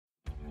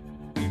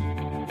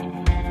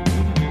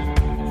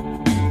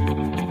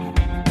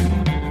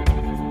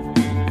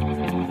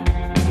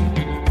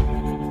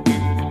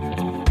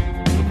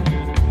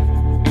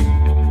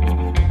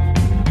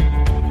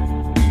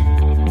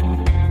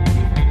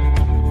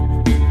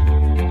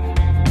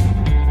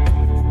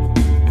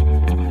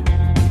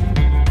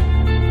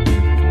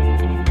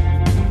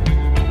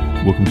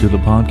Welcome to the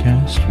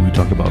podcast where we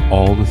talk about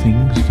all the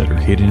things that are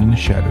hidden in the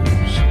shadows.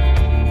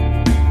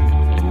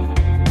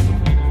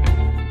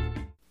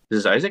 This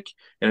is Isaac.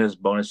 In this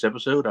bonus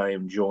episode, I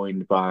am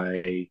joined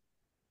by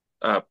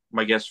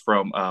my guest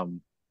from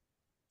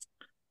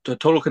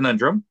Total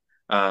Conundrum,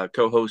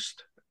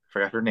 co-host. I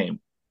forgot her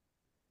name.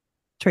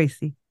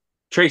 Traci.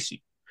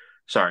 Traci.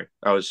 Sorry,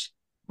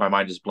 my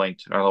mind just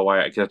blanked. I don't know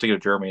why. Because I think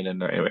of Jeremy,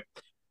 and then anyway,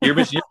 you're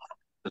missing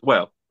as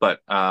well. But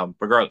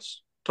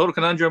regardless, Total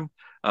Conundrum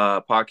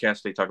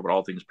podcast. They talk about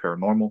all things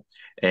paranormal.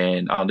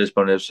 And on this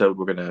bonus episode,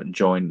 we're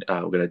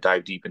gonna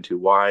dive deep into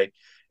why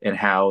and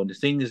how and the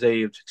things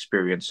they've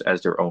experienced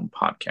as their own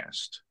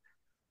podcast.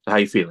 So how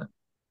you feeling?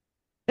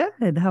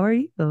 Good. How are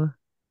you?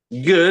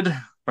 Good.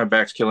 My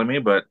back's killing me,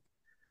 but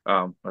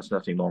that's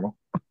nothing normal.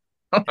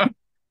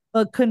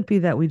 Well, it couldn't be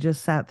that we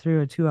just sat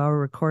through a 2-hour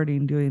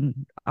recording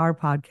doing our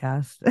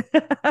podcast.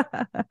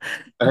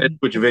 I had to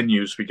switch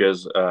venues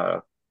because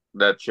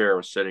that chair I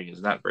was sitting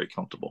is not very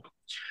comfortable.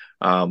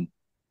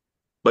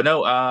 But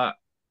no,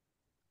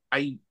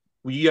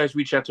 you guys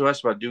reached out to us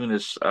about doing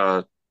this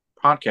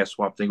podcast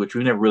swap thing, which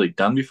we've never really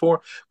done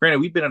before. Granted,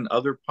 we've been on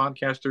other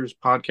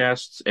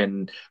podcasts,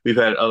 and we've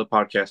had other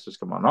podcasters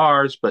come on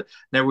ours, but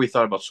never really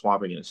thought about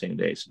swapping in the same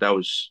day. So that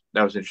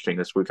was interesting.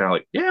 That's we kind of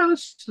like, yeah,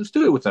 let's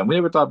do it with them. We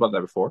never thought about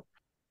that before.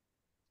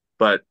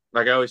 But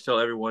like I always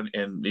tell everyone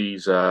in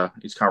these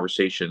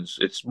conversations,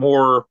 it's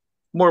more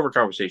of a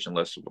conversation,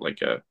 less like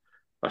a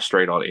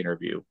straight on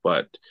interview.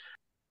 But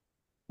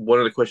one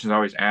of the questions I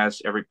always ask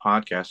every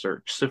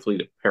podcaster, specifically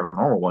the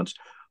paranormal ones,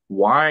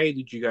 why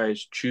did you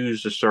guys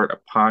choose to start a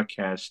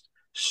podcast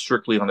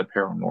strictly on the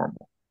paranormal?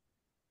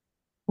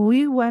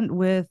 We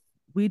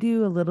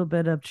do a little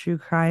bit of true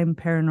crime,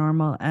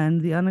 paranormal,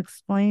 and the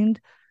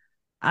unexplained.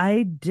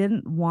 I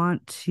didn't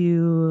want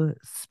to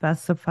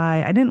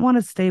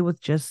stay with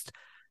just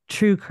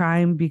true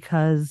crime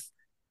because,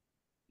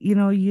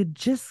 you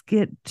just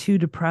get too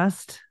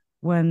depressed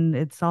when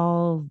it's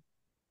all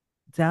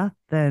death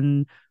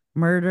and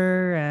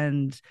murder,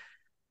 and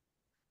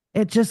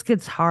it just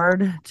gets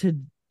hard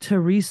to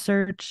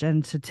research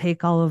and to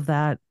take all of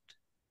that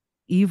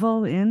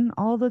evil in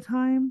all the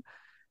time.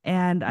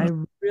 And I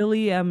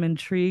really am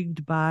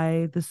intrigued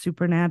by the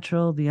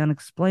supernatural, the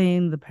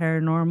unexplained, the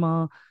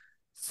paranormal.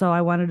 So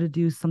I wanted to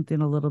do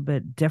something a little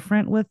bit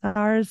different with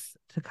ours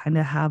to kind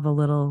of have a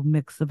little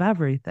mix of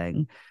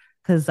everything.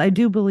 Because I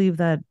do believe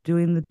that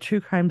doing the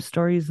true crime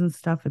stories and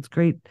stuff, it's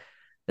great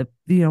that,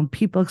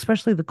 people,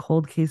 especially the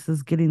cold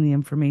cases, getting the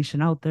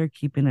information out there,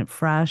 keeping it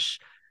fresh.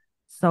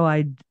 So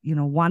I,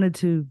 wanted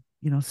to,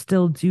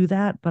 still do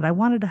that, but I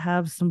wanted to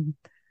have some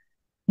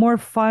more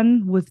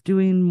fun with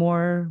doing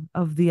more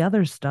of the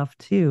other stuff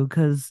too,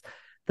 because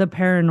the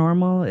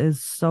paranormal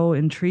is so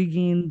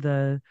intriguing.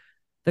 The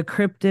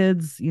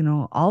cryptids,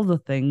 all the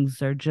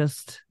things are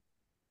just,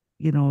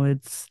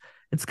 it's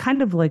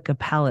kind of like a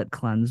palate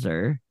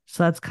cleanser.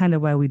 So that's kind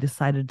of why we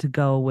decided to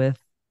go with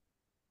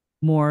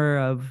more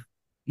of,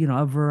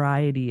 a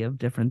variety of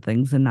different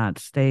things and not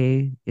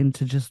stay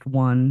into just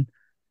one,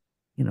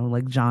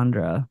 like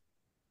genre.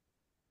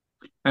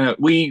 And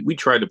we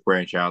tried to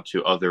branch out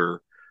to other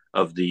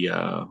of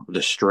the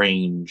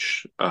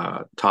strange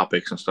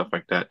topics and stuff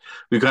like that.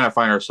 We kind of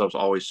find ourselves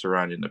always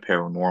surrounded in the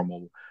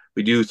paranormal.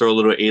 We do throw a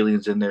little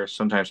aliens in there,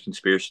 sometimes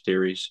conspiracy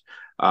theories,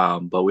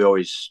 but we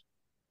always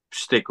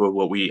stick with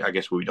what we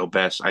know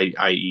best,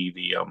 i.e.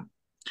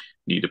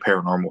 the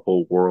paranormal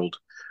whole world.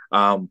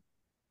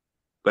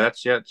 But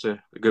it's a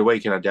good way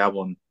you can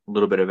dabble in a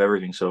little bit of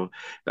everything. So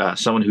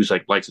someone who's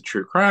likes a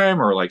true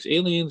crime or likes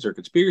aliens or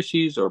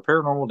conspiracies or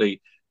paranormal, they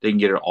can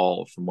get it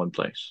all from one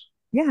place.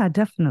 Yeah,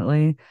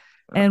 definitely.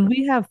 And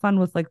we have fun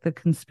with like the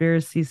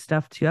conspiracy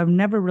stuff too. I've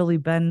never really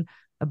been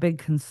a big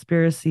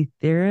conspiracy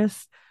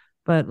theorist,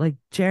 but like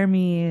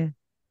Jeremy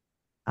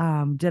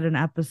did an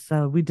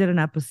episode. We did an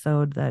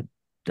episode that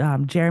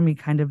Jeremy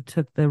kind of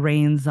took the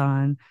reins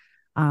on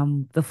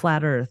the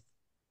flat earth.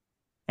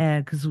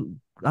 And because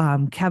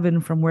Kevin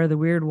from Where the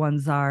Weird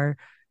Ones Are,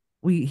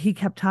 he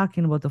kept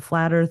talking about the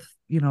flat earth,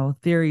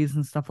 theories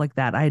and stuff like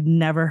that. I had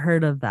never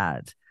heard of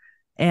that.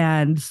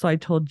 And so I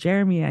told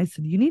Jeremy, I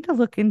said, you need to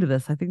look into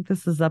this. I think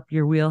this is up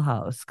your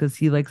wheelhouse, because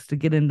he likes to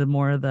get into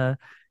more of the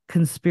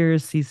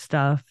conspiracy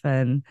stuff.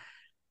 And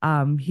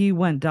he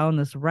went down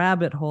this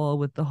rabbit hole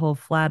with the whole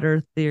flat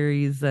earth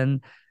theories.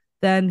 And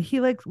then we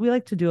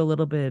like to do a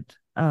little bit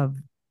of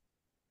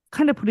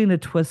kind of putting a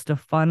twist of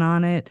fun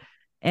on it.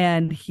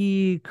 And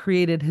he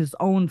created his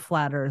own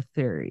flat earth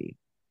theory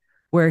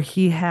where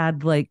he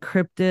had like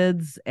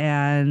cryptids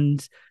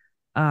and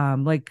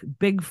like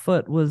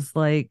Bigfoot was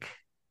like,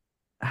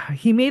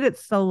 he made it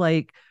so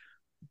like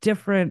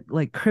different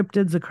like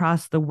cryptids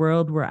across the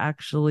world were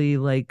actually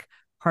like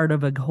part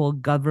of a whole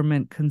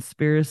government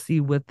conspiracy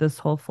with this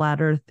whole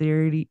flat earth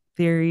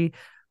theory.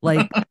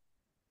 Like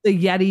the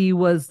Yeti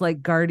was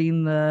like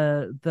guarding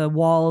the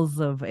walls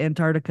of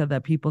Antarctica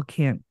that people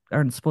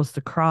aren't supposed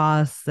to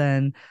cross,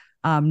 and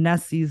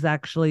Nessie's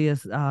actually a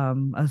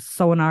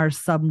sonar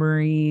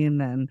submarine,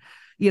 and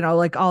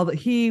like all that.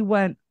 He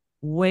went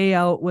way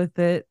out with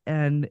it,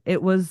 and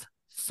it was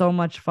so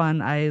much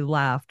fun. I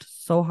laughed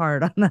so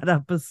hard on that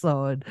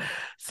episode.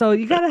 So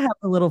you got to have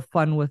a little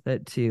fun with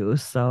it too.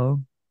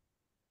 So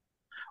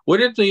Where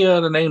did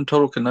the name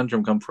Total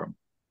Conundrum come from?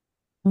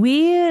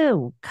 we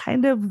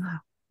kind of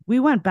we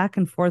went back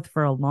and forth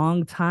for a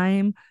long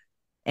time,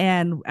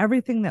 and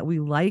everything that we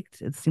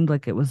liked, it seemed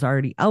like it was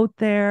already out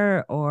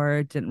there or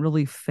it didn't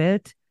really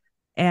fit.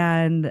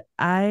 And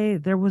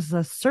there was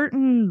a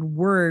certain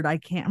word, I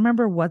can't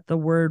remember what the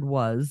word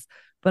was,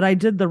 but I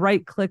did the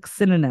right click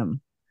synonym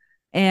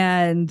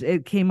and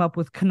it came up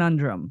with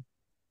conundrum.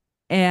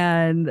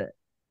 And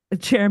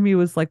Jeremy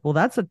was like, well,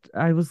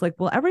 I was like,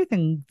 well,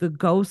 everything, the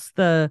ghosts,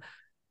 the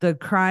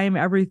crime,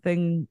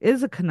 everything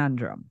is a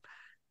conundrum.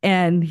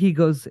 And he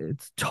goes,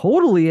 it's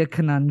totally a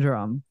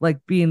conundrum, like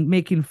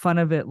making fun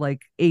of it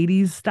like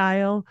 80s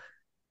style.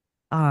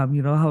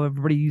 How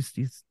everybody used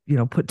to,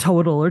 put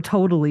total or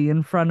totally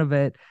in front of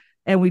it.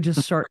 And we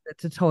just shortened it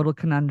to total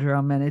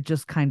conundrum and it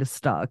just kind of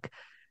stuck.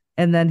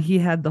 And then he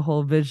had the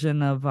whole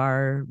vision of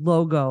our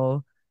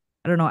logo.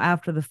 I don't know,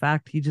 after the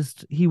fact,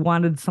 he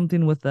wanted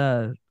something with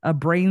a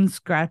brain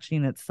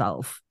scratching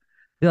itself.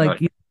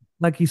 Like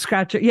you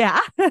scratch it. Yeah.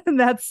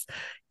 And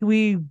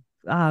we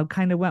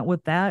kind of went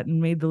with that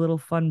and made the little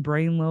fun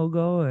brain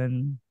logo.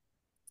 And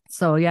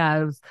so, yeah,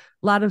 it was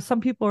a lot of,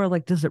 some people are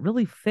like, does it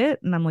really fit?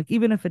 And I'm like,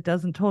 even if it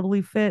doesn't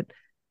totally fit,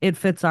 it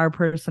fits our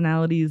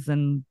personalities.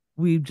 And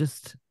we've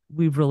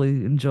really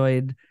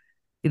enjoyed,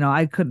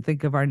 I couldn't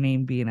think of our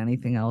name being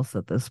anything else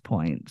at this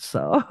point.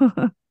 So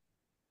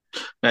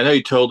I know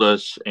you told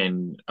us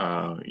in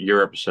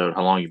your episode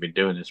how long you've been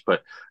doing this,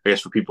 but I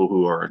guess for people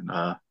who are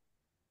on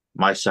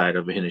my side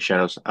of Hidden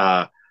Shadows,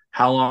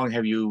 how long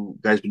have you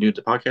guys been doing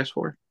the podcast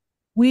for?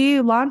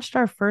 we launched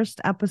our first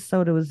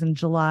episode. It was in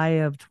July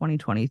of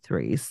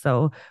 2023.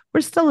 So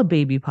we're still a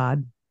baby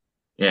pod.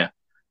 Yeah,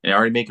 and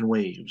already making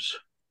waves.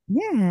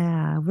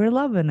 Yeah, we're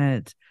loving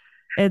it.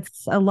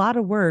 It's a lot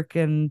of work,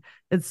 and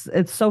it's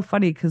so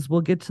funny because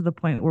we'll get to the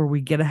point where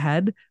we get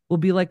ahead. We'll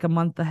be like a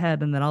month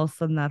ahead, and then all of a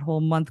sudden that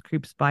whole month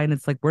creeps by and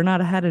it's like we're not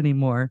ahead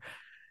anymore.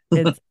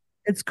 It's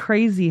it's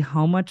crazy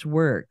how much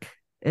work,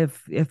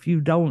 if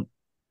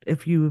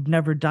you've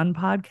never done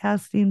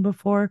podcasting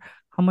before,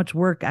 how much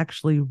work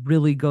actually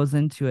really goes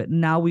into it.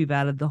 Now we've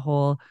added the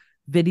whole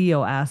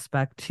video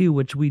aspect too,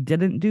 which we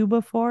didn't do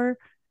before.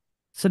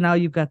 So now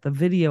you've got the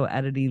video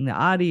editing, the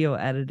audio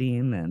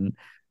editing,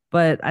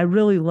 but I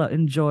really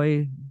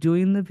enjoy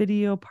doing the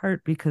video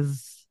part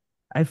because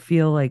I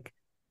feel like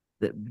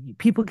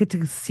people get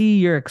to see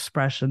your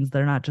expressions.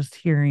 They're not just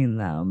hearing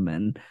them,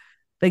 and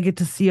they get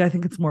to see, I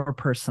think it's more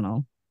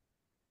personal.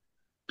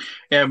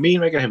 Yeah, me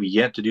and Megan have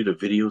yet to do the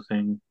video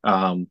thing.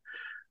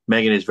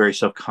 Megan is very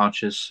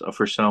self-conscious of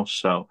herself,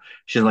 so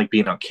she doesn't like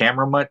being on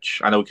camera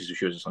much. I know because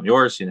she was just on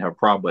yours, she didn't have a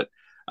problem,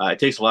 but it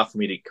takes a lot for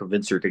me to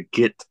convince her to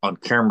get on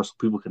camera so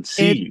people can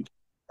see It, you.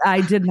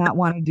 I did not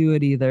want to do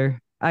it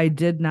either. I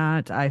did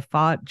not. I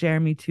fought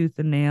Jeremy tooth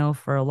and nail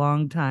for a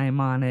long time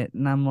on it.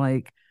 And I'm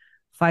like,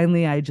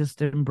 finally, I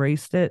just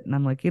embraced it. And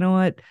I'm like, you know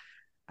what?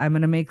 I'm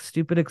going to make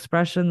stupid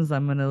expressions.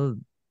 I'm going to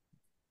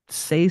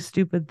say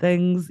stupid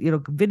things.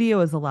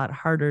 Video is a lot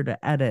harder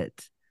to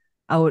edit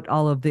out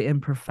all of the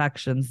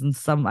imperfections.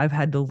 And I've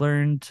had to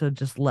learn to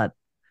just let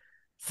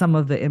some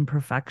of the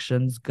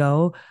imperfections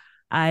go.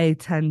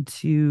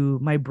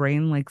 My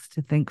brain likes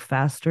to think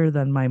faster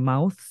than my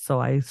mouth, so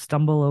I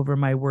stumble over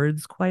my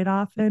words quite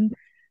often.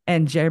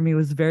 And Jeremy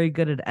was very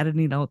good at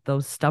editing out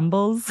those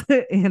stumbles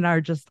in our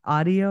just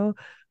audio,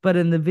 but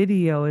in the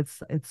video,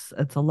 it's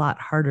a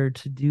lot harder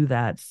to do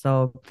that.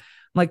 So I'm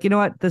like, you know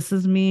what? This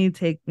is me.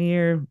 Take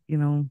me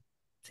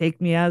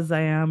as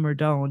I am or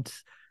don't.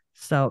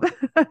 So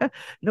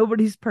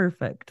nobody's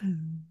perfect.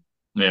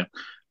 Yeah.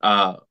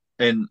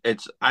 And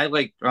I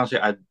like, honestly,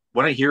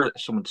 when I hear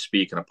someone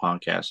speak in a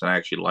podcast, and I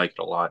actually like it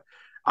a lot,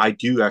 I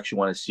do actually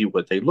want to see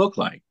what they look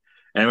like.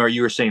 And I remember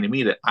you were saying to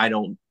me that I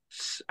don't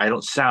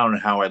sound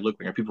how I look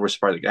like. And people were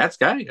surprised, like, that's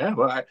guy. Yeah,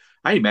 well,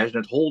 I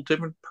imagined a whole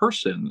different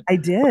person. I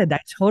did. I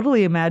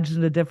totally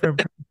imagined a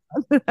different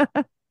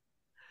person.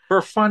 For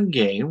a fun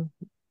game,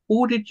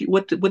 what did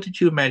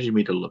you imagine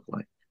me to look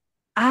like?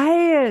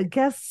 I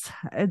guess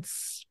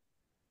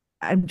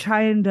I'm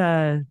trying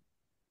to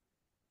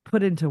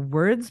put into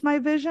words my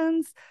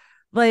visions.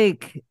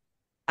 Like,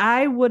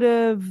 I would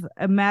have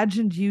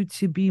imagined you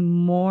to be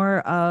more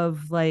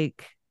of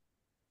like,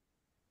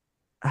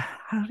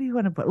 how do you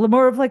want to put,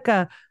 more of like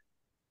a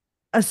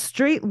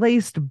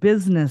straight-laced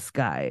business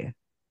guy.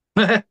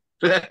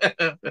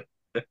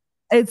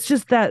 It's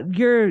just that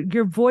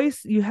your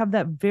voice, you have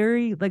that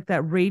very like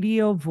that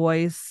radio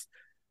voice.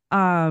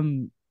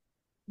 More,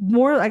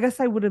 I guess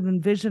I would have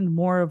envisioned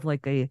more of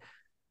like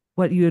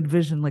what you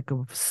envision like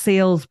a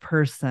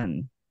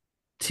salesperson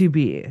to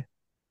be.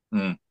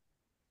 Hmm,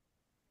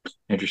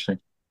 interesting.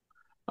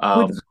 Which,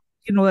 Um,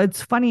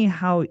 it's funny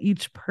how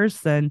each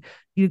person,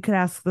 you could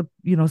ask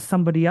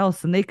somebody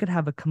else and they could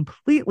have a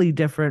completely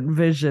different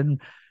vision.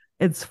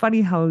 It's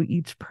funny how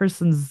each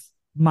person's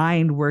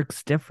mind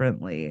works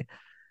differently.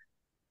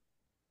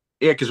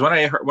 Yeah, because when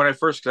I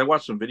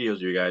watched some videos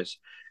of you guys,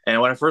 and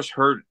when I first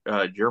heard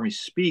Jeremy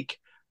speak,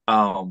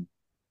 um,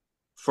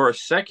 for a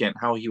second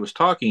how he was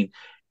talking,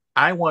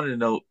 I wanted to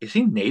know, is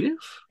he native?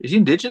 Is he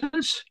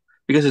indigenous?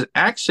 Because his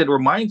accent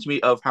reminds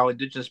me of how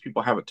indigenous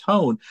people have a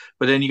tone.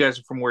 But then you guys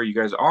are from where you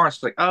guys are.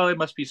 It's like, oh, it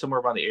must be somewhere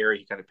around the area.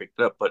 He kind of picked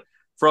it up. But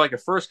for like the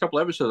first couple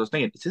episodes, I was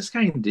thinking, is this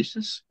guy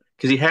indigenous?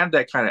 Because he had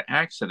that kind of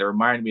accent that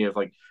reminded me of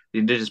like the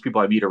indigenous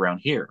people I meet around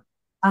here.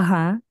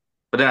 Uh-huh.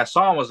 But then I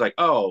saw him, I was like,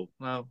 oh,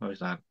 no,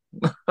 he's not.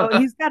 Well,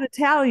 he's got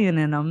Italian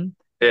in him,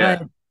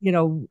 but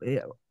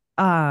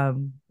Yeah.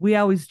 we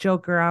always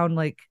joke around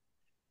like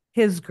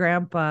his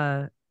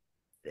grandpa,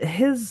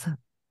 his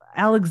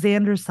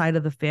Alexander side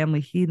of the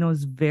family, he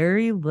knows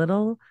very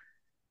little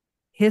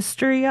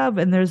history of,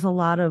 and there's a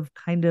lot of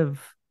kind of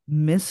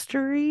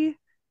mystery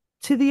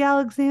to the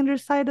Alexander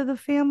side of the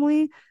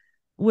family,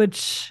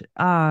 which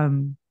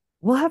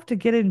we'll have to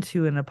get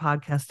into in a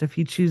podcast if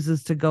he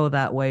chooses to go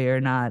that way or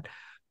not.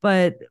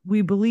 But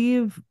we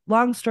believe,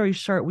 long story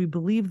short, we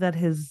believe that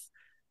his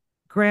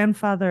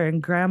grandfather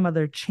and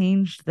grandmother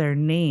changed their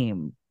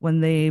name when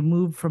they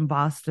moved from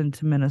Boston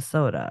to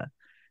Minnesota.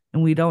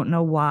 And we don't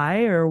know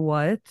why or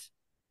what,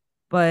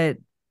 but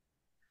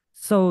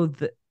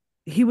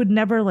he would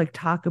never like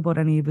talk about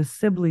any of his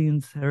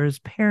siblings or his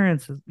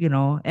parents,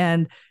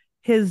 and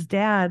his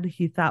dad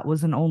he thought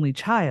was an only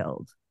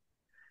child.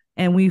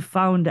 And we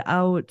found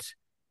out,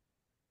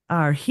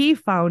 or he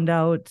found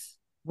out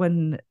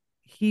when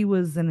he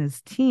was in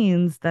his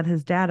teens that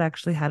his dad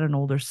actually had an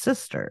older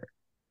sister.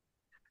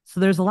 So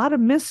there's a lot of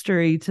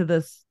mystery to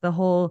the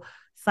whole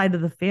side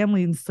of the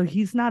family. And so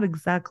he's not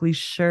exactly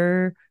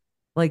sure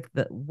like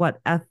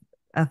what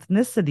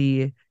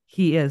ethnicity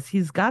he is.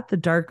 He's got the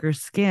darker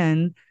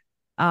skin,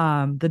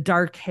 the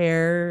dark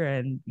hair,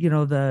 and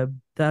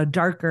the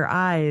darker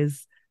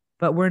eyes,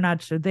 but we're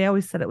not sure. They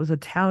always said it was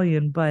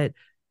Italian, but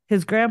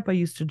his grandpa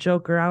used to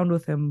joke around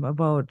with him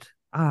about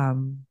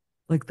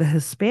like the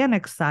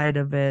Hispanic side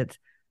of it.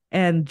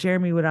 And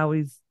Jeremy would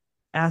always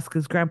ask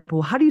his grandpa,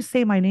 well, how do you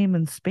say my name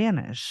in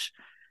Spanish?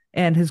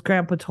 And his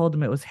grandpa told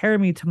him it was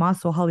Jeremy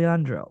Tomaso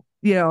Alejandro,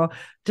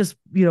 just,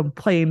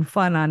 playing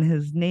fun on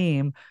his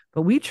name.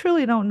 But we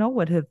truly don't know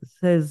what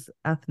his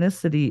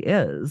ethnicity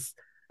is.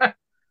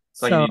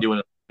 It's like you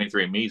doing a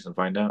 23andMe's and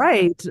find out.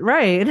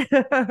 Right.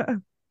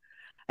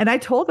 And I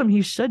told him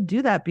he should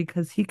do that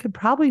because he could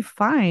probably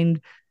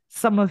find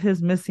some of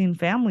his missing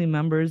family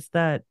members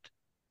that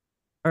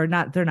are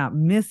not, they're not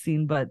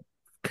missing, but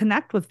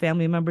connect with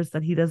family members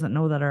that he doesn't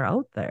know that are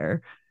out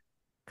there.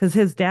 Because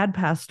his dad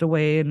passed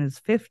away in his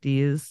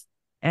 50s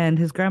and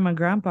his grandma and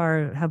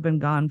grandpa have been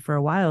gone for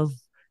a while.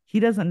 He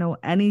doesn't know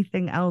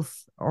anything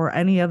else or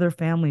any other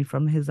family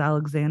from his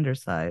Alexander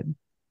side,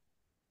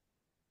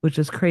 which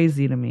is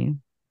crazy to me.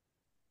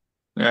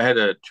 I had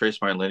to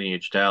trace my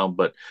lineage down,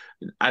 but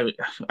I've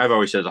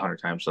always said it 100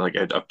 times. So like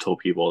I've told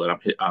people that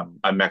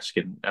I'm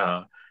Mexican,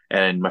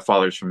 and my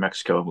father's from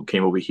Mexico and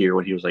came over here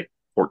when he was like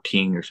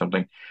 14 or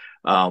something.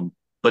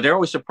 But they're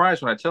always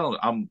surprised when I tell them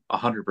I'm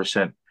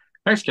 100%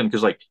 Mexican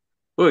because like,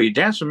 oh, your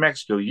dad's from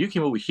Mexico, you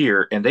came over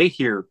here, and they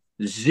hear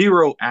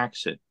zero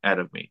accent out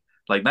of me,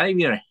 like not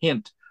even a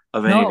hint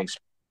of anything.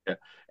 No.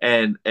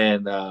 And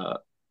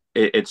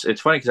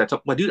it's funny because I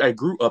told my dude I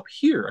grew up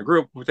here. I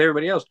grew up with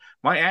everybody else.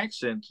 My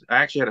accent,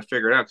 I actually had to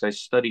figure it out because I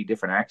studied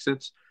different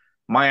accents.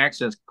 My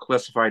accent's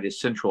classified as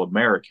Central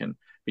American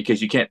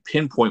because you can't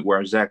pinpoint where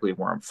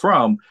I'm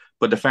from.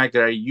 But the fact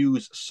that I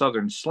use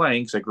Southern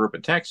slang, because I grew up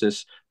in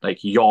Texas,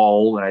 like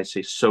y'all, and I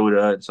say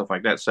soda and stuff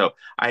like that. So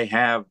I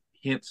have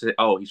hints that,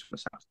 oh, he's from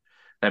the South.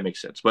 That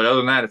makes sense. But other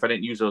than that, if I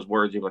didn't use those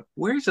words, you're like,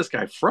 where's this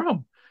guy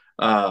from?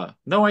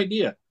 No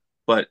idea.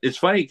 But it's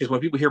funny because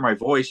when people hear my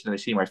voice and they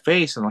see my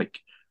face and like,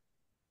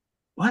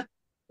 what?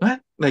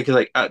 What?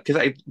 Because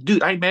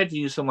I imagine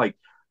you some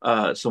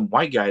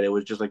white guy that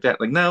was just like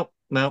that. Like, no,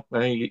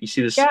 you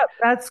see this? Yeah,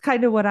 that's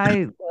kind of what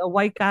a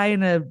white guy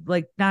in a,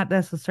 like, not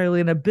necessarily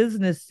in a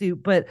business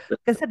suit, but like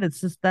I said, it's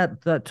just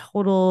that the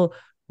total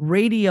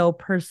radio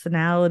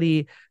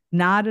personality,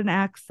 not an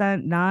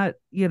accent, not,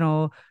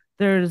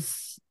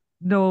 there's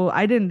no,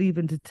 I didn't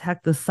even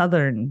detect the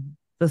southern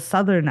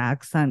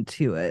accent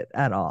to it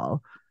at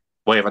all.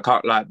 Well, if I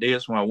talk like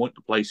this when I went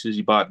to places,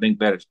 you might think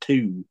that is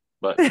too.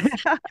 But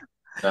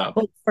no.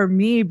 Well, for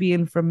me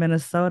being from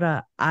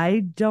Minnesota,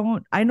 I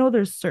know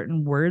there's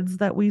certain words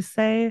that we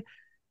say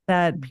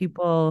that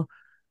people,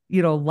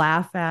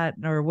 laugh at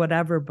or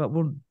whatever. But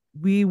when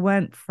we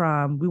went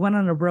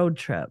on a road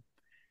trip,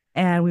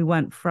 and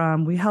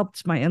we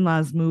helped my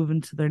in-laws move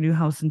into their new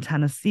house in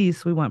Tennessee.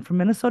 So we went from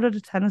Minnesota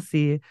to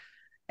Tennessee,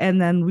 and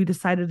then we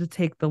decided to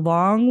take the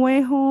long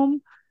way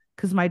home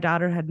because my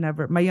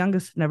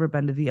youngest had never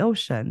been to the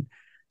ocean.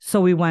 So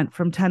we went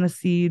from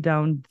Tennessee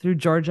down through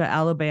Georgia,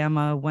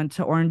 Alabama, went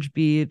to Orange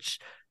Beach.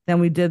 Then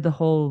we did the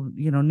whole,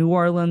 New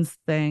Orleans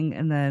thing,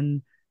 and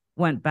then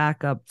went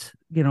back up,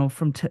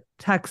 from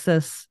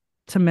Texas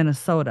to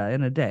Minnesota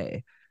in a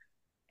day.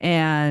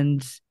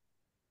 And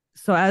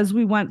so as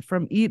we went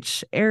from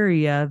each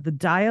area, the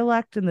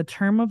dialect and the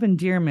term of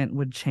endearment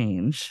would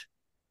change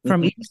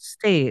from each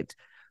state.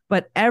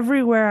 But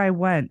everywhere I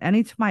went,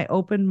 anytime I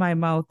opened my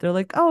mouth, they're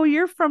like, "Oh,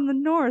 you're from the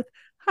north.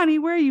 Honey,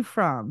 where are you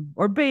from?"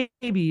 Or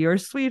baby or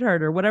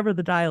sweetheart or whatever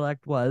the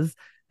dialect was.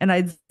 And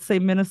I'd say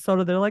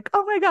Minnesota. They're like,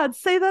 "Oh my God,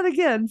 say that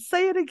again.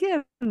 Say it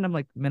again." And I'm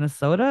like,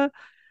 "Minnesota?"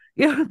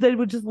 They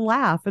would just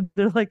laugh and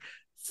they're like,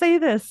 "Say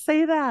this,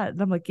 say that."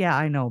 And I'm like, "Yeah,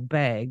 I know,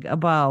 bag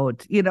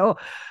about,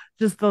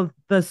 just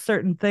the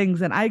certain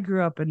things." And I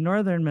grew up in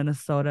northern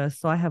Minnesota,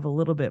 so I have a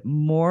little bit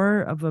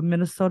more of a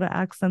Minnesota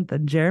accent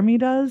than Jeremy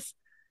does.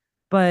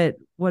 But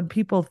when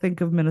people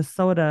think of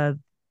Minnesota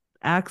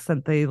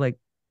accent, they like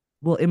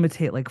will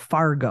imitate like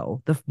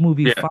Fargo, the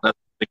movie Yeah, Fargo.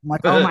 I'm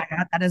like, oh my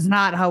God, that is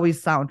not how we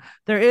sound.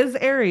 There is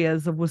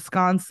areas of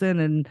Wisconsin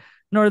and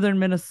northern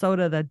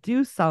Minnesota that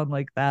do sound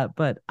like that,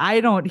 but I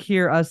don't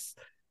hear us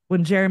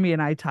when Jeremy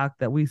and I talk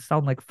that we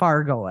sound like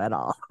Fargo at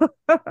all.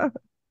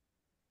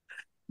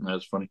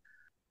 that's funny.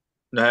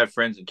 I have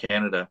friends in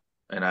Canada,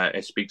 and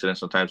I speak to them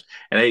sometimes,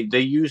 and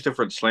they use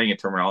different slang and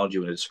terminology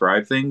when they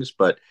describe things,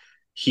 but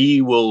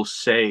he will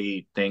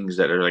say things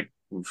that are like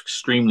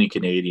extremely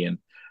Canadian.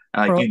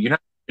 I'm like, Pro- dude, you're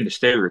not in a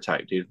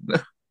stereotype, dude.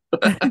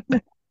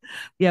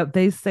 yep,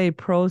 they say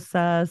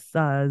process,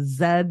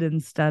 Z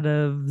instead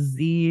of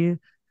Z,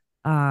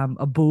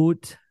 a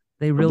boot.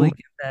 They really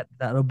get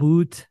that a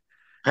boot.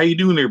 How you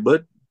doing there,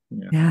 bud?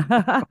 Yeah.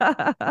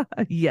 Yeah.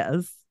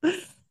 Yes.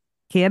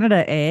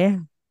 Canada, eh?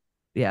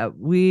 Yeah,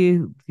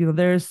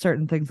 there's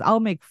certain things I'll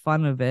make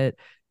fun of it.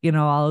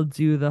 I'll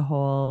do the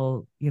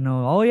whole,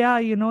 oh yeah,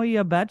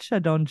 you betcha,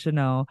 don't you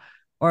know?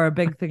 Or a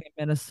big thing in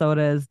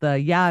Minnesota is the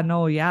yeah,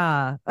 no,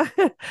 yeah.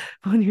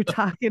 When you're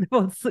talking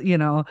about,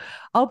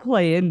 I'll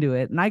play into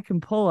it and I can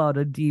pull out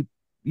a deep,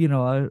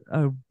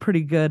 a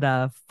pretty good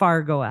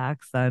Fargo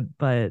accent,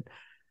 but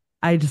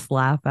I just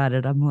laugh at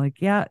it. I'm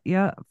like, yeah,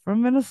 yeah,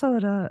 from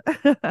Minnesota.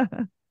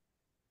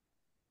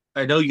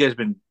 I know you guys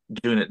been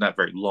doing it not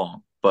very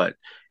long, but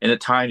in the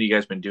time you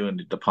guys been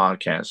doing the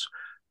podcast,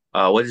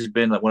 what has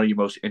been like one of your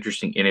most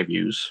interesting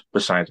interviews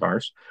besides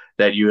ours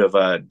that you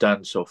have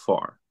done so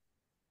far?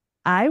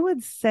 I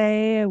would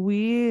say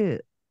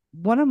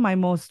one of my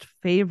most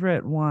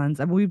favorite ones.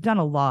 I mean, we've done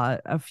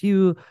quite a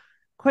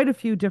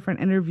few different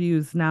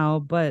interviews now,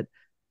 but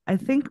I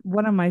think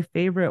one of my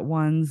favorite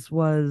ones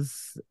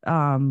was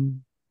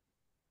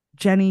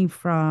Jenny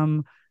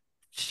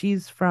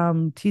she's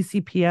from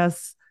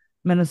TCPS,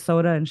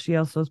 Minnesota, and she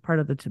also is part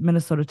of the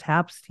Minnesota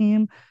Taps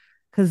team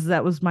because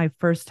that was my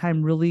first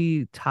time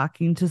really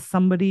talking to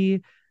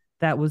somebody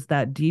that was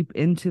that deep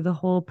into the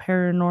whole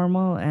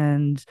paranormal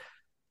and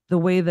the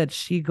way that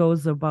she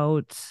goes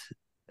about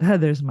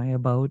there's my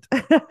about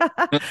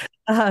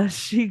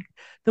she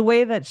the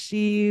way that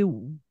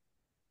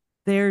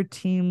their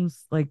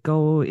teams like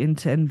go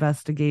into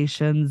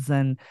investigations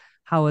and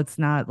how it's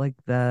not like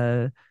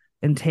the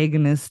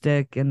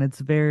antagonistic and it's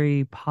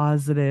very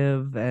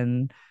positive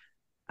and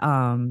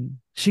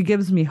she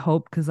gives me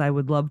hope because I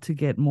would love to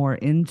get more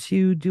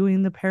into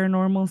doing the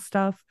paranormal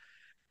stuff.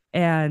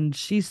 And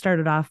she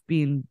started off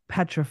being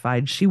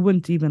petrified. She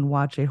wouldn't even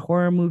watch a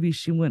horror movie.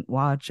 She wouldn't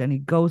watch any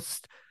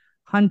ghost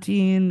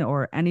hunting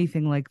or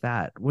anything like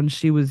that when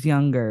she was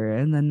younger.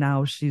 And then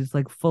now she's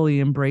like fully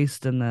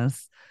embraced in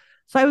this.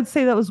 So I would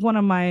say that was one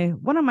of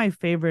my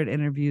favorite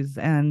interviews.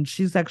 And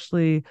she's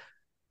actually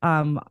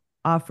um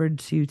offered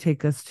to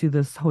take us to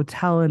this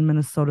hotel in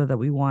Minnesota that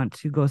we want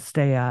to go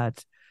stay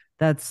at.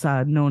 That's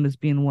known as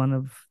being one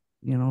of,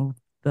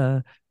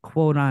 the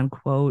quote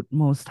unquote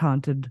most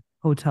haunted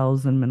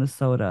hotels in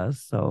Minnesota.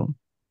 So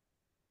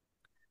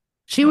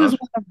she was Uh,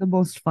 one of the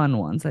most fun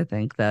ones, I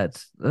think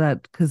that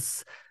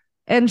because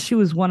and she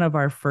was one of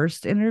our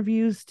first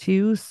interviews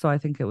too. So I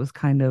think it was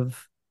kind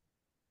of,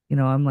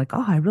 I'm like,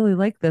 oh, I really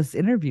like this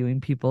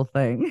interviewing people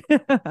thing.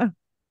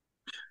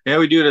 yeah,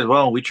 we do it as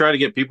well. We try to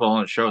get people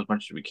on the show as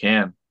much as we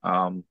can.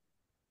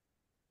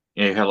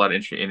 You had a lot of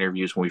interesting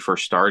interviews when we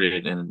first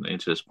started and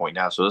into this point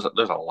now. So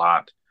there's a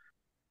lot,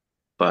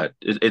 but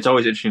it's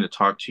always interesting to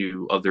talk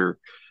to other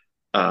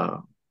uh,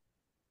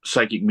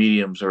 psychic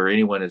mediums or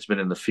anyone that's been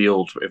in the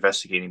field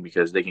investigating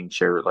because they can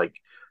share like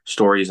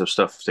stories of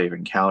stuff they've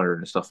encountered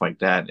and stuff like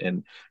that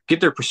and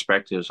get their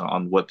perspectives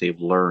on what they've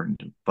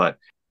learned. But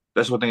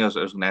that's one thing I was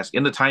going to ask.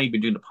 In the time you've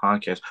been doing the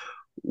podcast,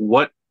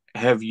 what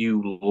have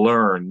you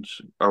learned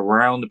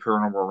around the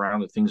paranormal,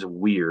 around the things of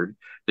weird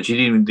that you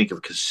didn't even think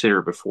of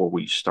consider before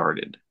we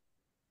started?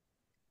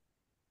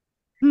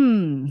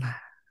 Hmm.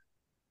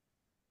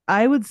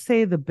 I would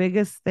say the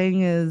biggest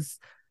thing is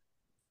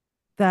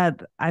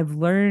that I've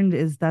learned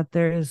is that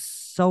there is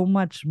so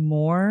much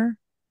more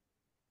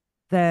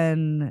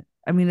than,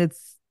 I mean,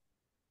 it's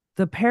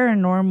the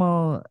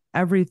paranormal,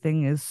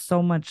 everything is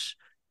so much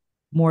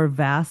more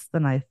vast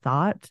than I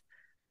thought.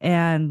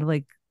 And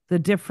like the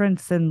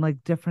difference in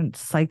like different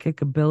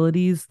psychic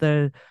abilities,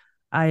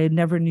 I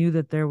never knew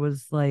that there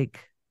was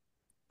like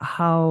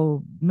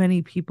how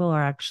many people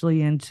are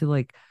actually into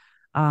like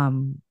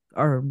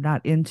or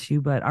not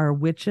into, but are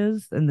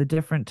witches and the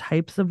different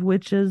types of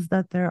witches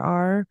that there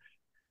are.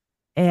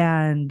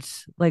 And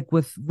like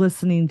with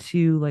listening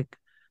to like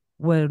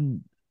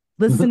when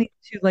listening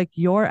to like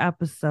your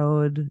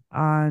episode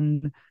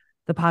on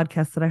the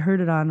podcast that I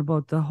heard it on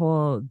about the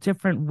whole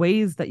different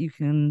ways that you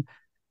can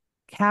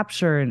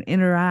capture and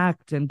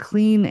interact and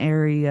clean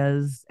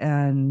areas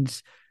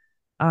and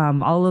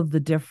all of the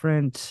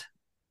different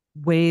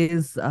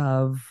ways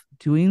of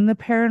doing the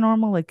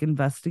paranormal, like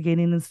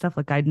investigating and stuff.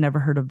 Like I'd never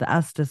heard of the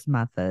Estes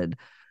method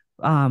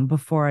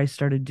before I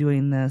started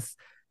doing this.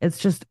 It's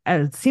just,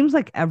 it seems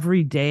like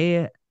every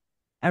day,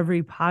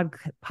 every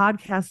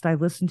podcast I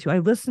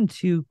listen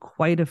to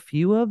quite a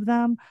few of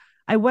them.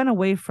 I went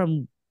away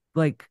from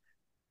like,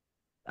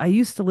 I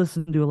used to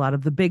listen to a lot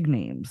of the big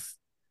names,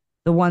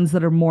 the ones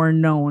that are more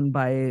known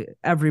by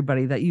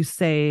everybody that you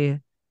say,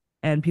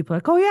 and people are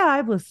like, oh, yeah,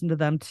 I've listened to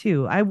them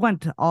too. I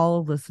went to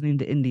all listening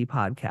to indie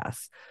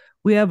podcasts.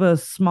 We have a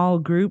small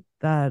group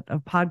that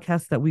of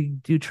podcasts that we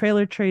do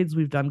trailer trades.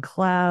 We've done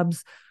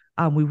collabs.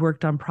 We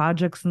worked on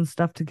projects and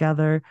stuff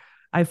together.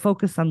 I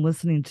focus on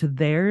listening to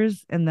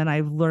theirs, and then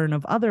I learn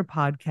of other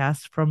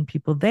podcasts from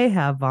people they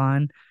have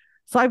on.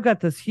 So I've got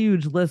this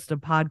huge list of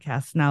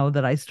podcasts now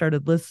that I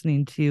started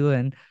listening to,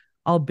 and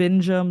I'll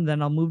binge them,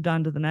 then I'll move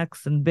on to the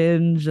next and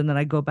binge, and then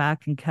I go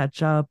back and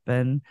catch up.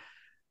 And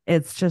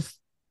it's just,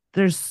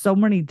 there's so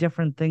many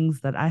different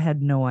things that I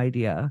had no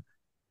idea.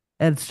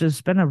 It's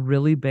just been a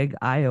really big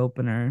eye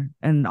opener,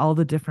 and all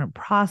the different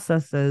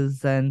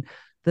processes and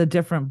the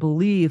different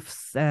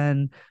beliefs.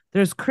 And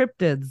there's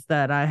cryptids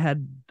that I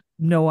had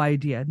no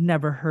idea,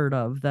 never heard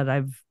of, that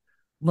I've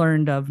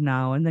learned of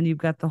now. And then you've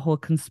got the whole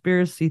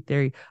conspiracy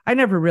theory. I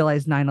never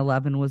realized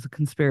 9/11 was a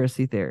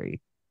conspiracy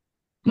theory.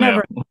 Yeah.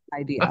 Never had an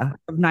idea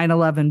of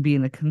 9/11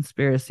 being a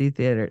conspiracy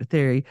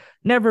theory.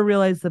 Never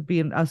realized that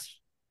being us,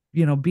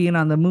 being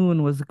on the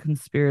moon was a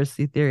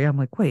conspiracy theory. I'm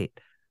like, wait.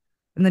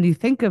 And then you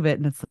think of it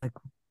and it's like,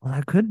 well,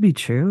 that could be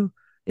true.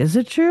 Is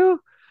it true?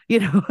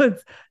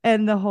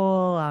 And the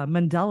whole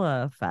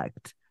Mandela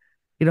effect,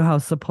 how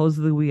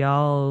supposedly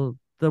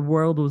the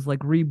world was like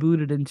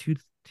rebooted in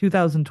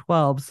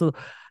 2012. So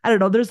I don't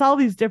know. There's all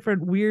these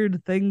different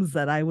weird things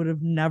that I would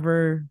have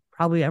never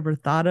probably ever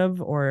thought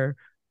of or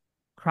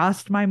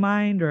crossed my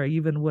mind or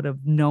even would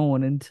have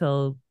known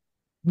until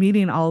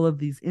meeting all of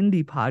these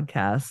indie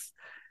podcasts.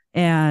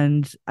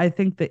 And I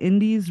think the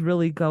indies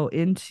really go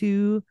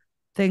into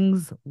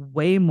things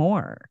way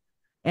more,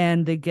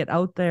 and they get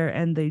out there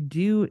and they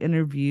do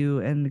interview,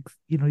 and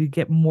you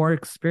get more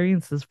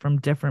experiences from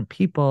different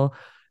people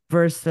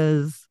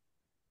versus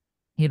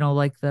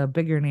like the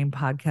bigger name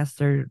podcasts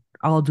are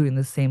all doing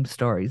the same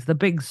stories, the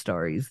big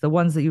stories, the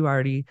ones that you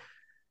already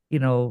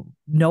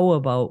know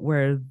about,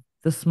 where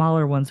the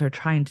smaller ones are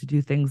trying to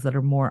do things that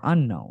are more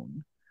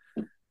unknown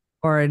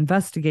or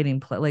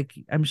investigating like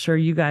I'm sure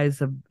you guys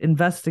have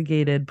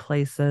investigated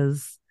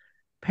places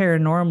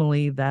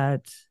paranormally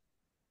that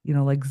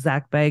like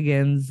Zach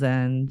Bagans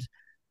and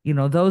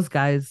those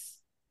guys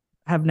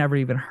have never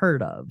even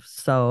heard of.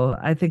 So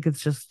I think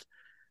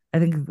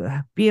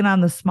being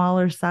on the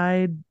smaller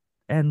side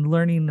and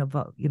learning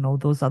about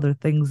those other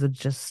things, and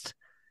just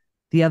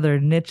the other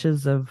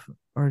niches of,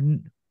 or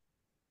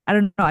I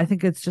don't know, I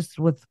think it's just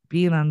with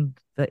being on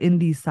the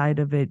indie side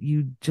of it,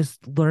 you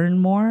just learn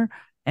more,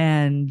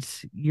 and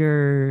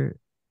your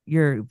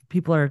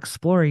people are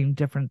exploring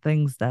different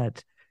things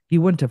that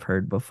you wouldn't have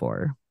heard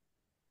before.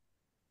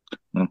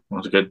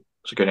 That's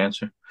a good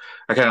answer.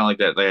 I kind of like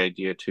that the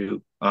idea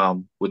too,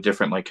 with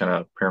different like kind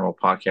of paranormal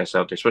podcasts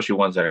out there, especially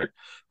ones that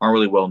aren't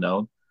really well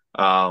known.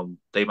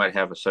 They might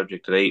have a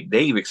subject that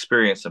they've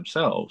experienced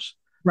themselves,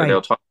 but Right.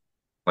 they'll talk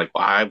like,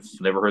 well, I've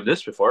never heard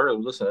this before.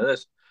 Listen to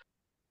this.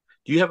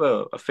 Do you have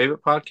a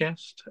favorite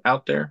podcast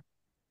out there?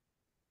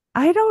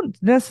 I don't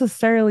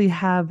necessarily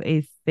have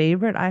a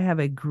favorite. I have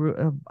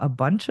a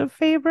bunch of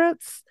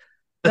favorites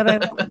that I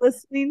love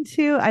listening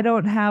to. I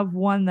don't have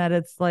one that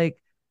it's like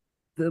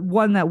the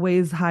one that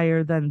weighs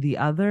higher than the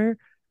other,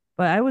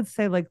 but I would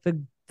say like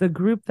the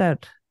group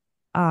that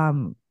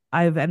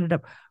I've ended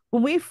up,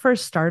 when we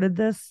first started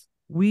this,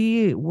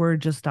 we were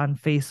just on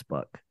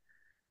Facebook.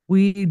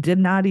 We did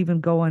not even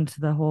go into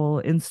the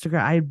whole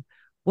Instagram. I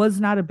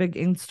was not a big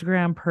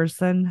Instagram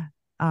person.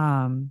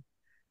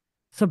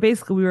 So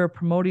basically we were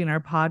promoting our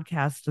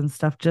podcast and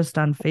stuff just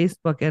on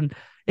Facebook. And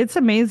it's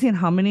amazing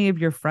how many of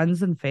your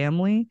friends and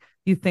family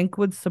you think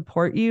would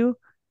support you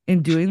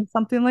in doing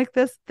something like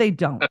this. They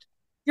don't.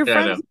 Your Yeah, I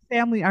friends know. and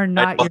family are I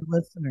not know. your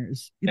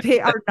listeners.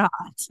 They are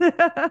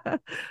not.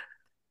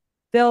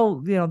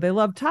 They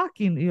love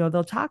talking,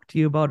 they'll talk to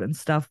you about it and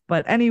stuff.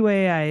 But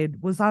anyway, I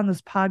was on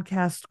this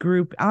podcast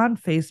group on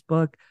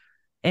Facebook,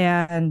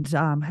 and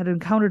had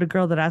encountered a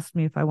girl that asked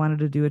me if I wanted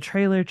to do a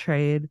trailer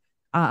trade.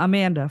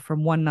 Amanda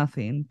from One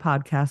Nothing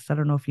podcast. I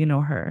don't know if you know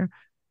her.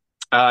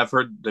 I've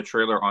heard the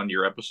trailer on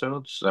your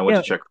episodes. I went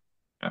Yeah. to check.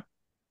 Yeah.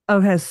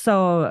 Okay,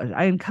 so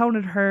I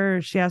encountered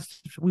her. She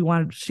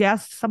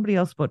asked somebody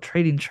else about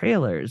trading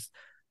trailers.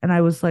 And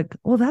I was like,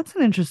 well, that's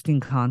an interesting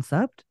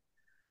concept.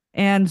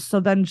 And so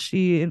then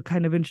she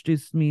kind of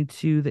introduced me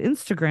to the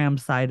Instagram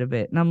side of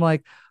it. And I'm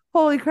like,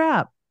 holy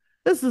crap,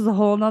 this is a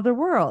whole nother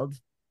world.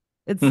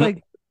 It's Mhm.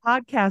 like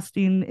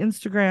podcasting,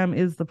 Instagram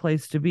is the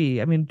place to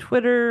be. I mean,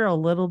 Twitter a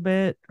little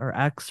bit, or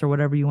X or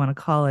whatever you want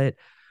to call it,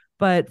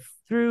 But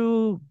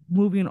through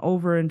moving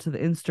over into the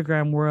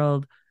Instagram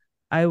world,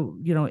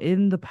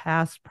 in the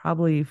past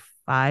probably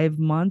 5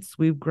 months,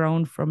 we've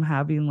grown from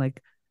having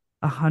like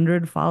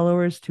 100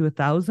 followers to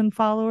 1,000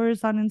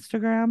 followers on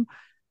Instagram,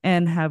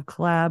 and have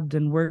collabed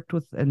and worked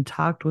with and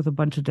talked with a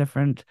bunch of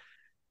different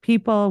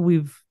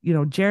people.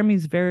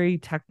 Jeremy's very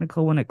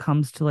technical when it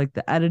comes to like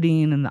the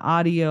editing and the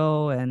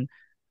audio and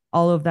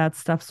all of that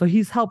stuff. So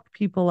he's helped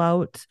people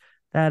out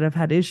that have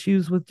had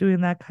issues with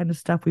doing that kind of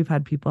stuff. We've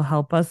had people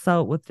help us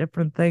out with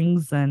different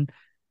things. And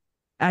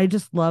I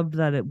just loved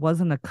that it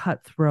wasn't a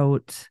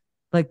cutthroat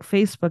like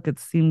Facebook. It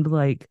seemed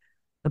like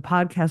the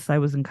podcasts I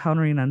was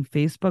encountering on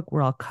Facebook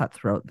were all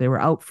cutthroat. They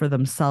were out for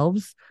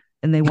themselves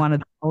and they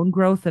wanted their own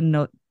growth, and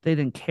they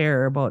didn't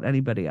care about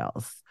anybody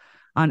else.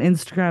 On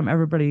Instagram,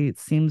 everybody, it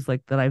seems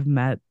like that I've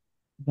met,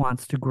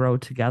 wants to grow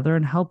together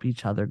and help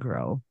each other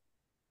grow.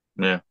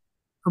 Yeah.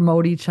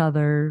 Promote each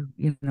other,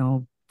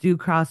 do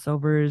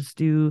crossovers,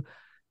 do,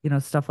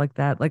 stuff like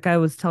that. Like I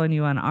was telling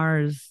you on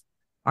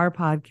our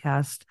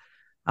podcast,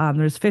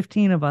 there's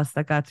 15 of us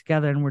that got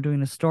together and we're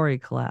doing a story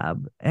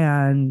collab.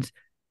 And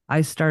I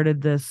started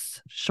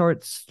this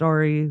short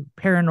story,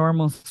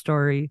 paranormal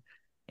story,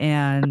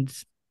 and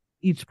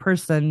each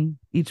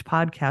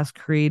podcast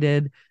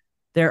created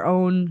their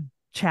own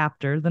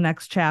chapter, the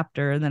next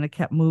chapter, and then it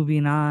kept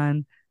moving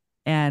on.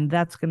 And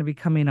that's going to be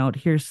coming out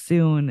here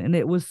soon. And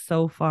it was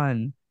so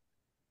fun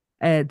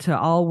to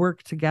all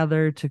work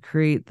together to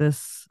create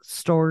this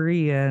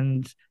story.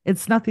 And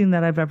it's nothing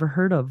that I've ever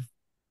heard of,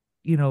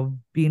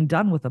 being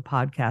done with a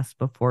podcast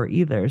before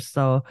either.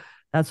 So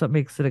that's what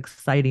makes it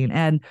exciting.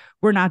 And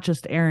we're not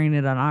just airing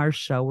it on our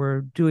show,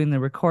 we're doing the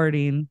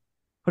recording,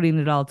 putting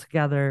it all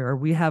together, or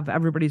we have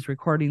everybody's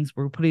recordings,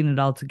 we're putting it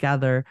all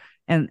together,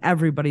 and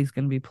everybody's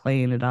going to be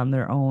playing it on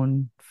their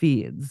own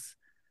feeds.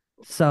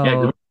 So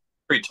yeah,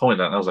 you told me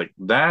that, and I was like,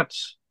 that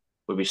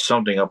would be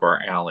something up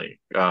our alley.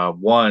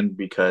 One,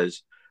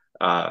 because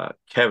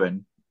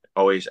Kevin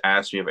always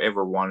asked me if I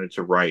ever wanted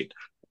to write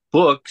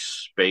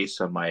books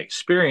based on my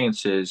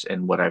experiences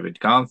and what I've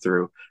gone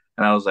through.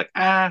 And I was like,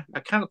 a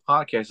kind of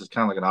podcast is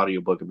kind of like an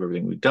audiobook of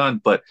everything we've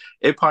done, but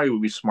it probably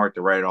would be smart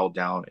to write it all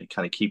down and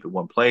kind of keep it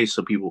one place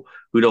so people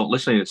who don't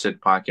listen to said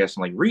podcast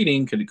and like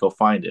reading can go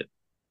find it.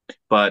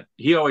 But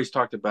he always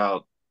talked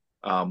about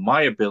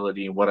my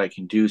ability and what I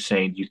can do,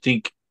 saying, do you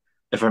think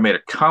if I made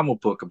a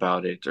comic book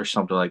about it or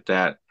something like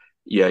that,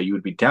 yeah, you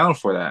would be down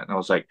for that? And I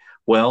was like,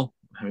 well,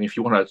 I mean, if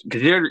you want to,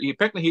 because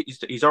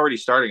he's already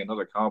starting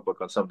another comic book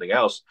on something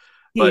else.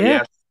 But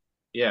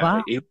yeah,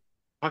 wow.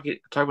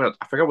 Talk about,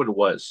 I forgot what it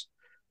was,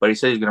 but he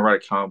said he's going to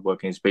write a comic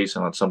book and he's based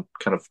on some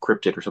kind of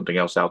cryptid or something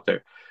else out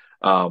there.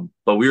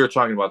 But we were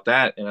talking about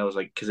that, and I was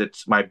like, because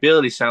it's my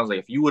ability sounds like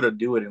if you would have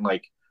do it in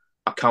like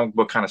a comic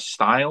book kind of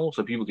style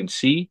so people can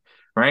see,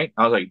 right?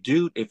 I was like,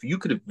 dude, if you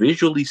could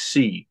visually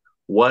see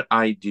what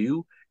I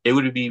do, it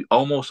would be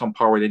almost on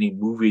par with any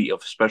movie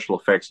of special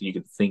effects that you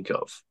can think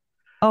of.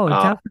 Oh,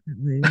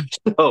 definitely.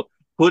 So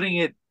putting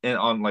it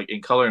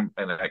in color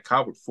and a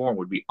comic form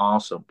would be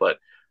awesome. But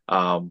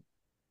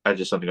I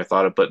just something I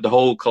thought of. But the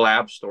whole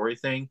collab story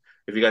thing,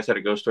 if you guys had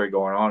a ghost story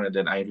going on, and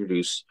then I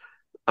introduce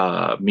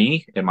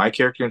me and my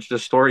character into the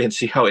story and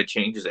see how it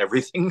changes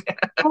everything.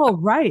 Oh,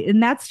 right.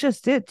 And that's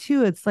just it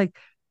too. It's like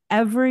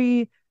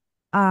there's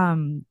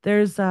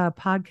a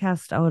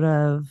podcast out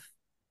of,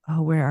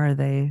 where are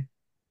they? I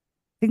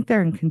think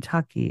they're in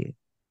Kentucky,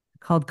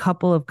 called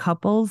Couple of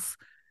Couples.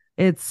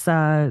 It's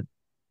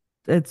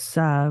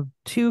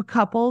two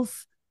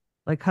couples,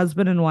 like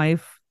husband and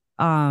wife,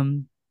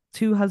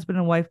 two husband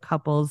and wife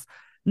couples,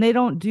 and they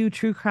don't do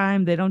true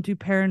crime, they don't do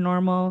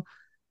paranormal,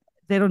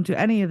 they don't do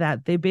any of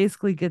that. They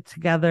basically get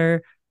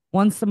together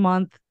once a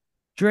month,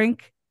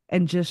 drink,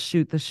 and just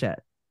shoot the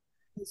shit.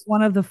 It's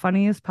one of the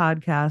funniest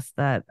podcasts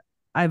that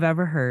I've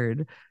ever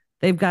heard.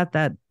 They've got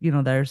that,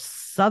 their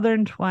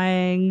Southern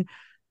twang.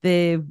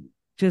 They've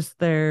just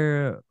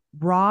their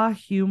raw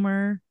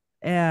humor.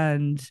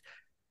 And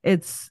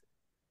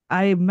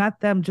I met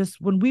them just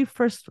when we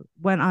first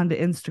went onto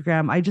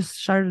Instagram. I just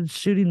started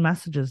shooting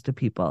messages to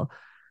people.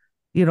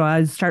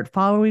 I'd start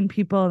following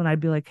people and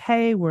I'd be like,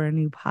 hey, we're a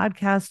new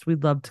podcast.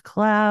 We'd love to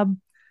collab,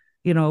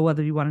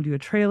 whether you want to do a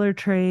trailer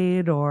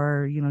trade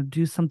or,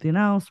 do something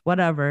else,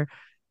 whatever.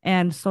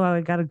 And so I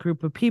got a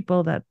group of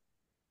people that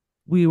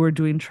we were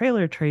doing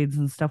trailer trades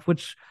and stuff,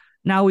 which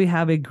now we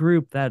have a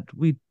group that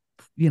we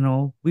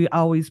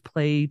always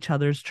play each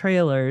other's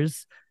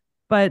trailers.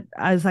 But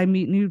as I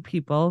meet new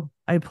people,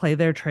 I play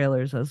their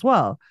trailers as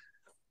well.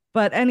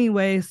 But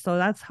anyway, so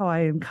that's how I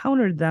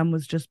encountered them,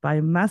 was just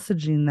by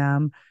messaging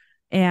them.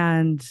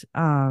 And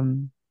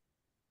oh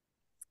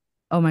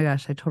my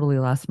gosh, I totally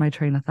lost my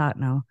train of thought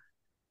now.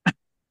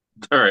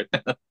 All right.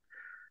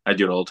 I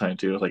do it all the time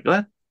too. I was like,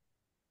 what?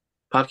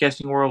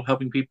 Podcasting world,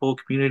 helping people,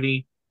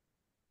 community.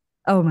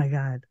 Oh my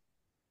God.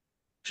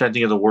 Trying to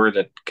think of the word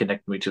that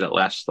connected me to that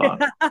last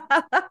thought.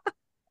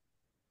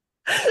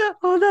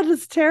 Oh, that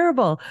is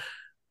terrible.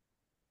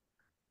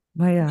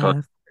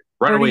 My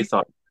runaway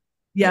thought.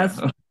 Yes.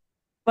 Yeah.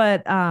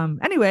 But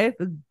anyway,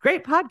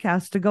 great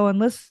podcast to go and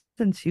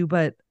listen to.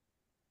 But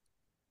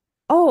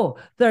Oh,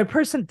 the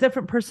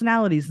different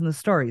personalities in the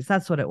stories.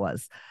 That's what it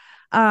was.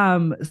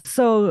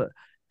 So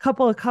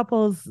couple of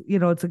couples,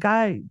 it's a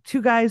guy,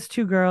 two guys,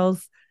 two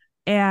girls,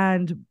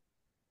 and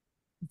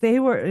they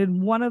were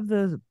in one of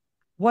the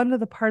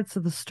parts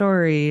of the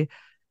story.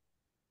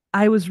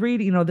 I was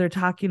reading, they're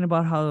talking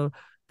about how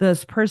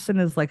this person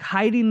is like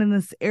hiding in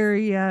this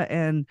area,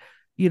 and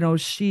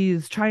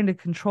she's trying to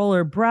control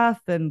her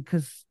breath, and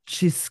because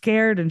she's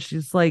scared, and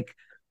she's like,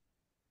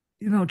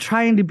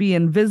 trying to be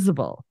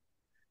invisible,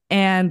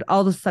 and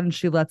all of a sudden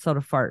she lets out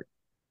a fart.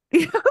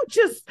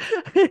 Just,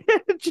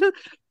 just,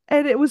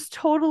 and it was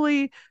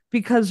totally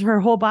because her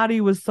whole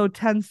body was so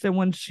tense, and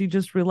when she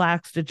just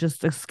relaxed, it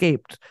just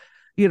escaped,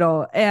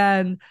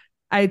 and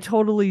I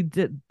totally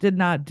did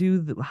not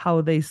do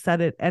how they said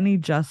it any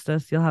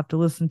justice. You'll have to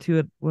listen to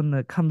it when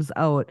it comes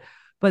out,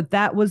 but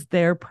that was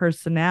their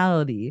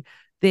personality.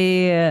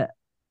 They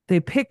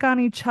pick on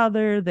each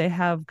other. They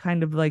have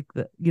kind of like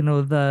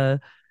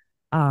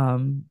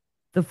um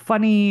the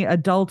funny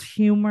adult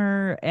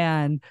humor,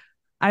 and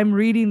I'm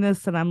reading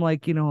this and I'm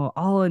like,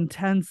 all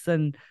intense,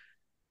 and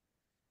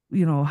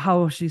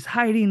how she's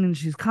hiding and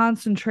she's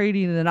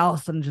concentrating, and then all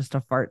of a sudden just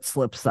a fart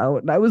slips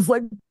out, and I was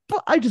like,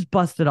 I just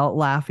busted out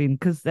laughing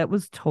because that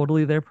was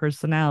totally their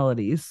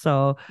personality.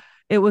 So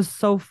it was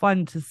so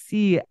fun to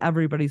see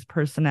everybody's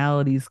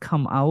personalities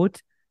come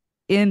out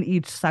in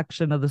each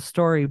section of the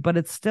story, but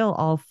it still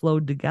all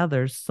flowed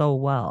together so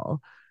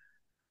well.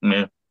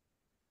 Yeah.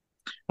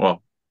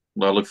 Well,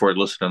 I look forward to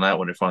listening to that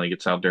when it finally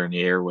gets out there in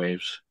the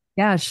airwaves.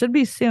 Yeah, it should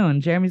be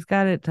soon. Jeremy's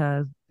got it.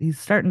 He's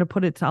starting to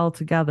put it all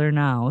together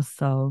now.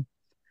 So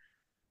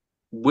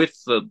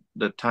With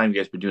the time you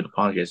guys been doing the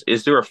podcast,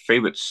 is there a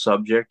favorite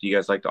subject you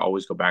guys like to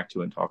always go back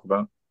to and talk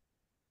about?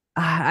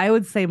 I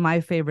would say my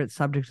favorite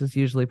subject is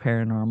usually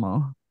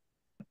paranormal.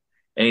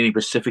 Anything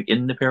specific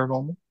in the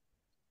paranormal?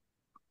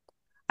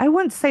 I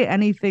wouldn't say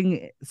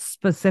anything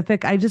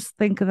specific. I just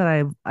think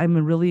that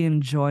I'm really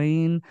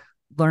enjoying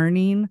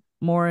learning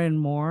more and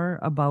more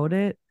about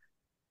it,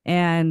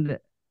 and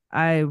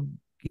I,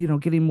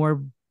 getting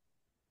more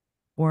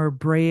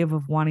brave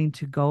of wanting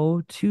to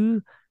go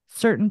to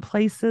certain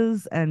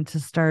places and to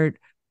start.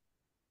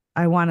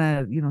 I want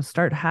to,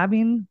 start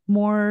having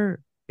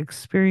more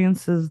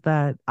experiences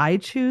that I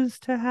choose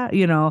to have.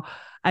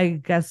 I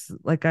guess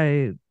like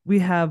we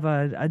have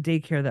a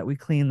daycare that we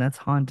clean that's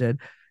haunted,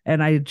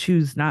 and I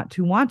choose not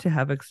to want to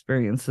have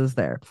experiences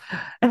there.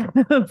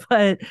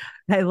 But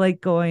I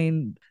like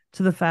going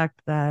to the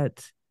fact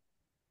that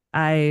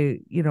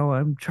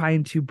I'm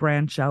trying to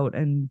branch out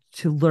and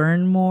to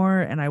learn more,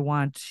 and I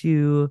want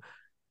to,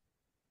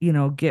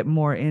 get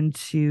more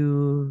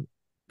into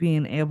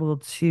being able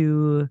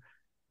to,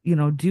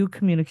 do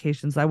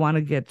communications. I want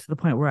to get to the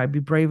point where I'd be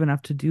brave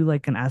enough to do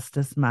like an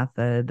Estes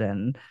method,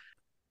 and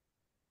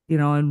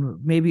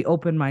maybe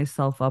open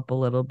myself up a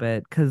little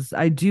bit. Cause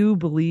I do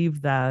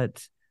believe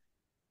that,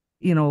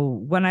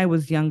 when I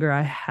was younger,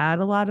 I had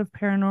a lot of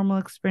paranormal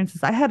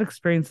experiences. I had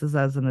experiences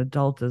as an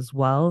adult as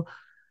well.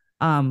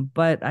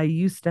 But I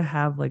used to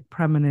have like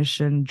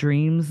premonition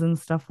dreams and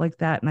stuff like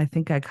that. And I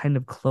think I kind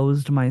of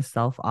closed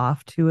myself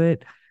off to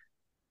it.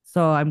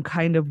 So I'm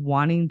kind of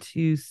wanting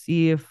to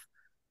see if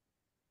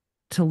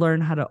to learn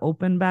how to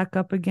open back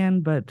up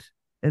again, but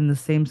in the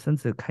same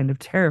sense, it kind of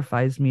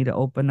terrifies me to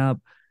open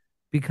up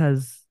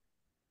because,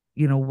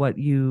 what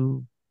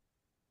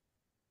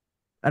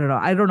I don't know.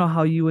 I don't know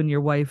how you and your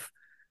wife,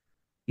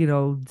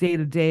 day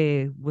to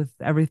day with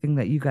everything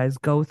that you guys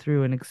go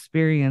through and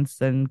experience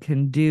and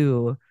can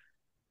do.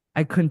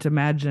 I couldn't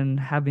imagine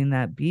having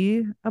that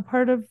be a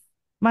part of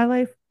my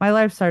life. My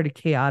life's already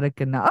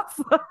chaotic enough.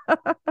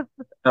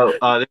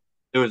 Oh,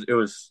 it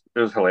was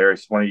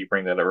hilarious. Why don't you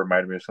bring that up?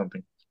 Reminded me of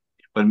something.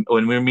 When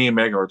me and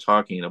Megan were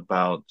talking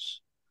about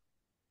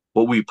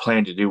what we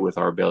plan to do with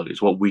our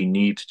abilities, what we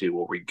need to do,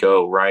 where we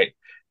go, right?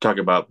 Talk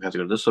about we have to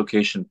go to this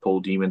location, pull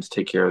demons,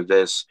 take care of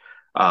this,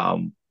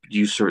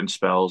 use certain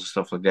spells,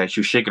 stuff like that. She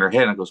was shaking her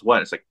head and I goes,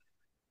 "What?" It's like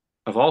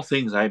of all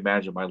things I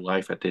imagine my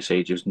life at this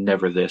age is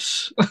never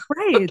this.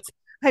 Right.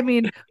 I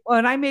mean,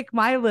 when I make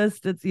my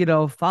list, it's,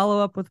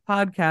 follow up with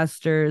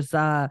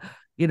podcasters,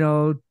 you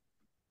know,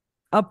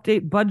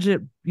 update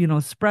budget,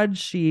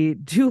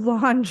 spreadsheet, do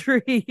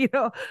laundry,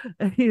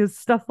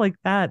 stuff like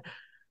that.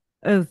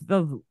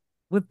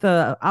 With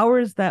the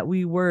hours that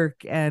we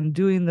work and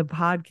doing the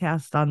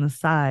podcast on the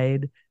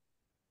side,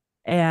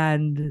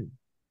 and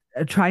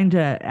trying to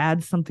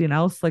add something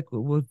else like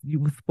with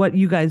what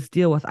you guys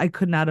deal with, I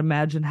could not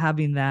imagine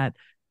having that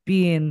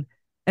being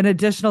an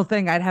additional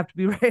thing. I'd have to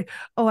be right.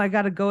 Oh, I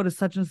got to go to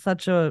such and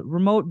such a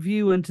remote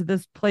view into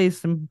this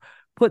place and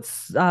put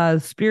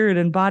spirit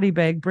and body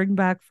bag, bring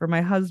back for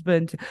my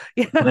husband,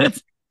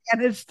 to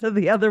manage to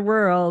the other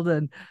world.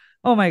 And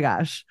oh my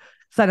gosh.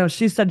 So I know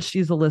she said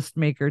she's a list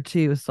maker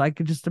too. So I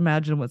could just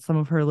imagine what some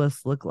of her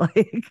lists look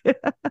like.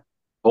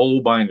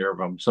 Whole binder of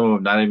them, some of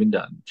them not even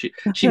done.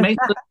 She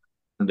makes lists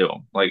and do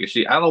them. Like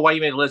I don't know why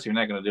you made a list. You're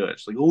not going to do it.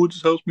 She's like, oh, it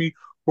just helps me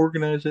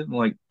organize it. And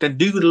like, then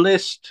do the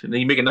list, and then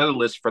you make another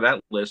list for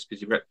that list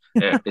because you've got.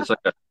 Yeah, it's like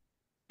a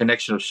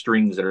connection of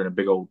strings that are in a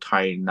big old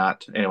tie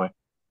knot. Anyway,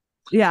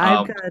 Yeah,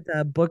 I've Um,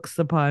 got books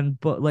upon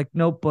book, like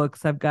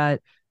notebooks.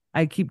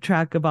 I keep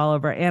track of all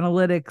of our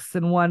analytics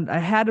in one. I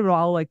had it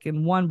all like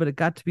in one, but it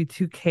got to be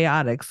too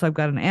chaotic. So I've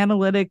got an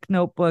analytic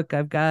notebook.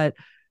 I've got,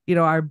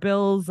 our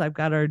bills. I've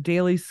got our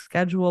daily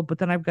schedule, but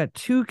then I've got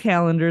two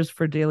calendars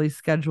for daily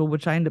schedule,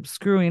 which I end up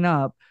screwing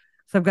up.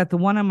 So I've got the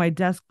one on my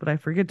desk, but I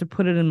forget to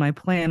put it in my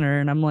planner.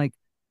 And I'm like,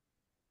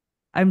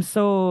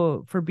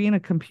 for being a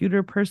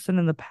computer person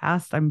in the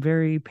past, I'm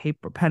very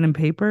pen and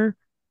paper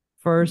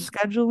for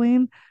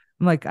scheduling.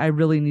 I'm like, I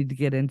really need to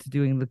get into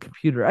doing the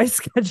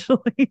computerized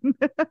scheduling.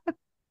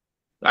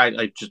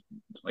 I just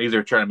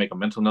either try to make a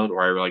mental note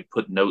or I like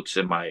put notes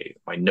in my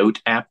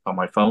note app on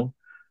my phone.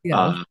 Yeah.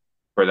 Uh,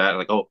 for that,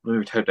 like, oh, let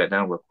me type that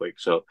down real quick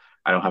so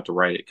I don't have to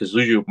write it. Because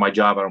usually with my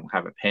job, I don't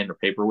have a pen or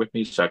paper with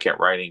me, so I can't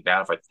write anything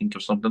down if I think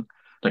of something.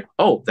 Like,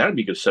 oh, that'd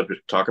be a good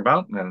subject to talk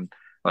about. And then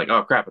like,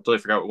 oh crap, I totally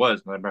forgot what it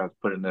was. And I have to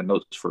put it in the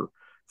notes for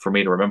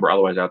me to remember.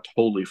 Otherwise, I'll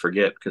totally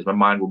forget because my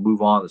mind will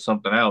move on to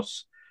something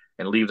else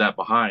and leave that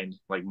behind,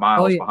 like Oh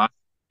miles yeah. behind.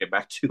 Get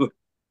back to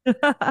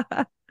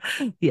it.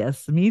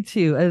 Yes, me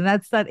too. And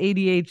that's that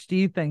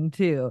ADHD thing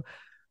too,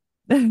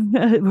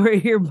 where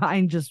your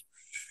mind just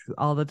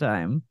all the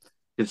time.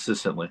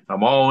 Consistently.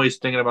 I'm always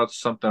thinking about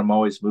something. I'm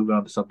always moving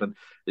on to something.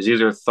 There's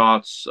either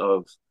thoughts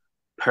of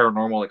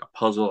paranormal, like a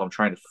puzzle I'm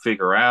trying to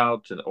figure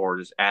out, or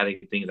just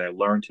adding things I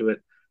learned to it.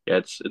 Yeah,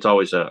 it's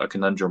always a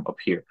conundrum up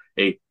here.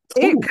 Hey,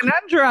 Ooh,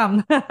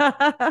 conundrum.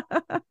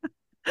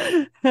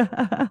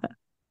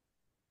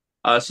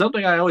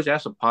 something I always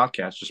ask in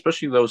podcasts,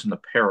 especially those in the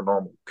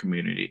paranormal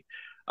community.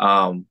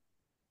 Um,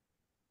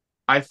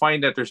 I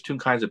find that there's two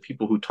kinds of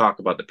people who talk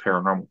about the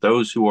paranormal.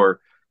 Those who are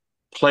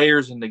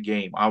players in the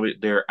game.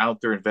 They're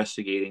out there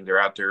investigating, they're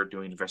out there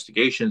doing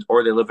investigations,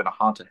 or they live in a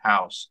haunted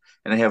house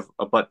and they have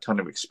a butt ton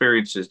of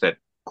experiences that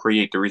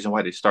create the reason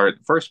why they started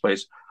in the first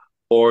place.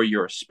 Or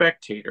you're a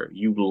spectator.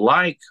 You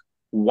like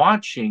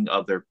watching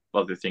other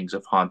things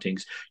of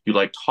hauntings. You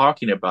like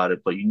talking about it,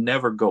 but you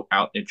never go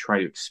out and try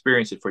to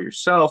experience it for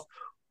yourself,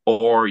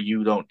 or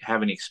you don't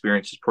have any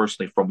experiences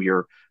personally from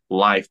your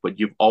life, but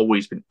you've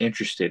always been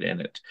interested in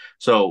it.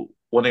 So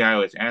one thing I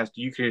always ask,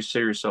 do you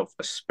consider yourself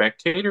a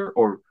spectator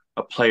or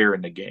a player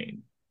in the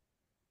game?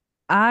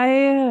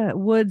 I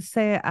would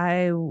say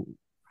I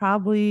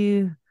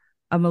probably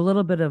am a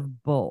little bit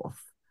of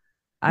both.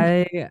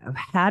 I have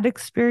had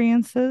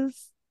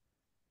experiences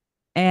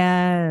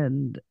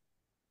and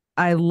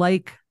I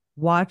like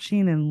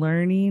watching and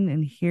learning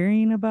and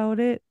hearing about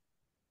it.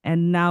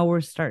 And now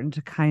we're starting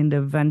to kind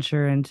of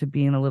venture into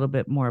being a little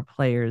bit more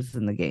players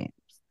in the games.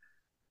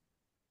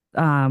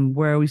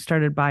 Where we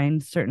started buying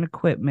certain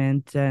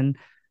equipment and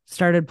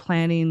started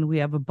planning. We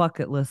have a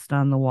bucket list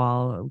on the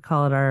wall. We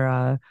call it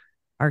our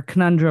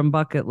conundrum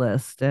bucket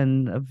list,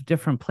 and of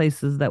different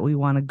places that we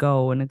want to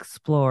go and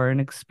explore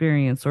and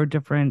experience, or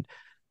different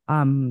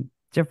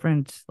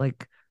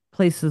like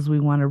places we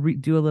want to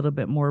do a little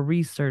bit more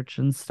research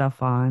and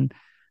stuff on.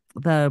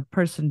 The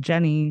person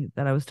Jenny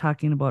that I was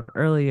talking about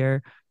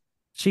earlier,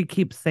 she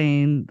keeps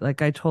saying,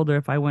 like, I told her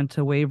if I went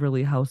to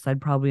Waverly House,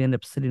 I'd probably end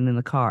up sitting in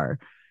the car.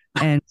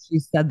 And she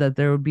said that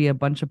there would be a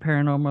bunch of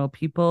paranormal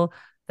people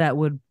that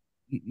would,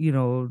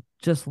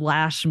 just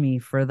lash me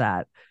for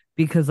that.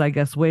 Because I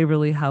guess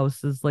Waverly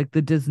House is like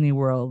the Disney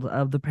World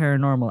of the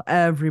paranormal.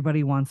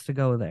 Everybody wants to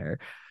go there.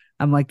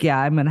 I'm like, yeah,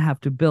 I'm going to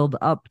have to build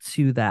up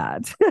to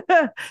that.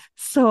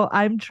 So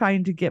I'm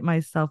trying to get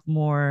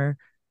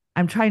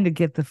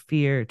the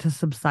fear to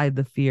subside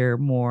the fear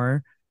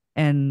more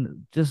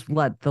and just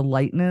let the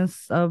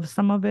lightness of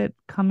some of it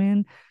come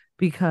in,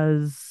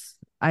 because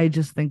I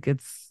just think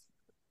it's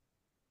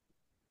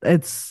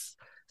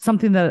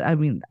something that, I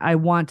mean, I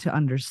want to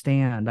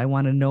understand. I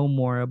want to know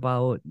more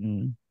about.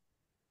 And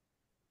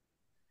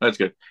That's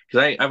good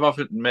because I've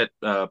often met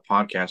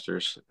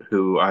podcasters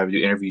who I do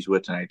interviews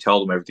with, and I tell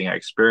them everything I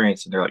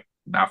experience, and they're like,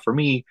 "Not for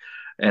me."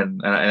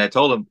 And I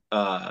told them,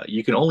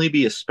 you can only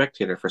be a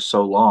spectator for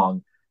so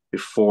long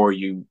before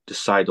you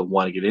decide to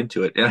want to get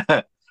into it. And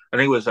I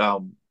think it was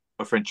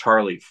my friend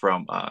Charlie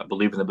from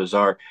Believe in the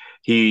Bizarre.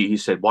 He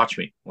said, "Watch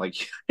me." Like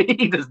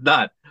he does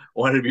not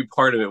want to be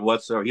part of it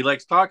whatsoever. He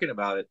likes talking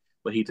about it,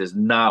 but he does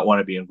not want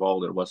to be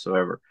involved in it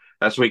whatsoever.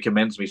 That's why he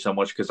commends me so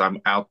much because I'm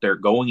out there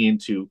going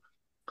into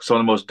some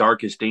of the most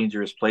darkest,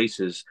 dangerous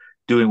places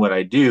doing what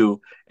I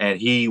do, and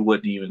he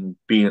wouldn't even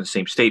be in the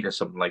same state or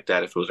something like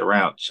that if it was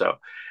around. So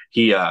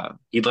he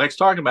likes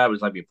talking about it, but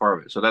he's not being part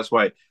of it. So that's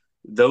why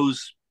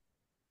those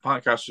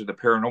podcasters, the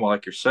paranormal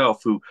like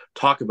yourself, who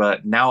talk about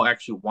it now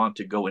actually want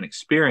to go and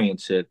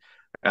experience it.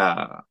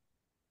 Uh,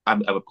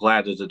 I'm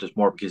glad that there's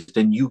more because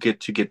then you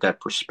get to get that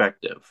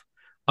perspective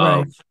right.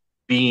 of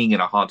being in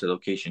a haunted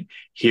location,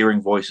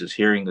 hearing voices,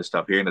 hearing the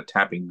stuff, hearing the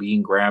tapping,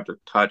 being grabbed or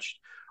touched,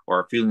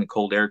 or feeling the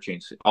cold air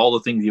change, all the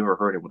things you ever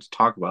heard everyone's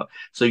talk about.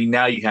 So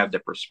now you have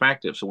that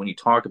perspective. So when you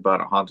talk about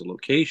a haunted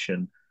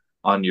location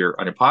on your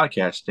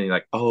podcast, then you're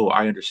like, oh,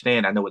 I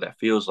understand. I know what that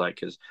feels like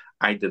because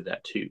I did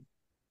that too.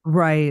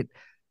 Right.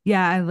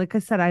 Yeah, and like I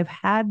said, I've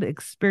had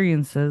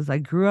experiences. I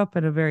grew up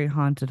in a very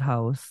haunted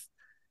house.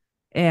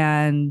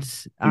 And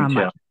Do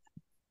tell.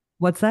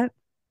 what's that?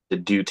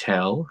 Do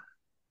tell.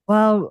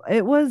 Well,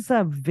 it was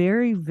a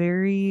very,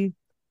 very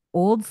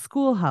old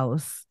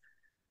schoolhouse.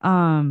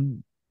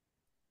 Um,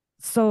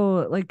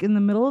 so like in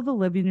the middle of the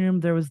living room,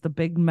 there was the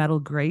big metal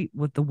grate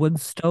with the wood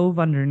stove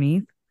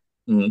underneath,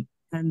 Mm-hmm.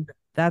 and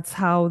that's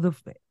how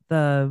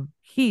the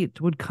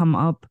heat would come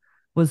up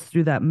was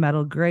through that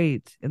metal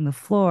grate in the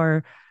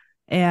floor.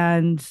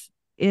 And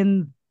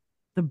in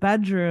the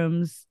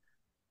bedrooms,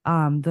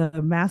 the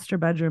master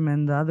bedroom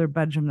and the other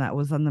bedroom that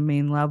was on the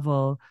main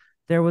level,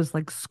 there was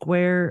like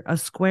a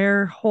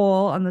square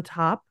hole on the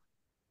top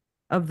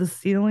of the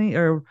ceiling,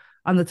 or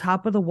on the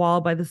top of the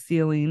wall by the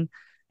ceiling,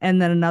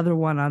 and then another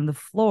one on the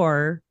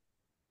floor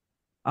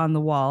on the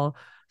wall.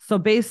 So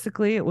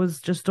basically it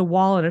was just a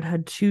wall and it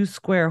had two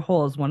square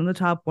holes, one on the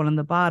top, one on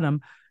the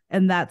bottom.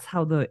 And that's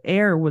how the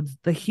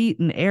heat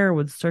and air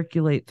would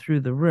circulate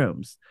through the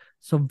rooms.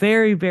 So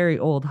very, very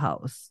old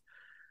house.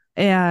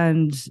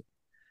 And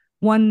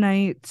one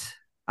night,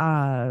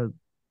 uh,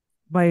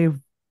 my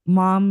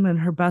mom and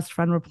her best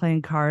friend were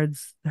playing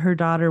cards. Her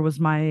daughter was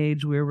my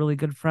age. We were really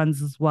good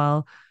friends as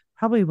well,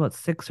 probably about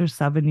 6 or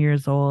 7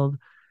 years old.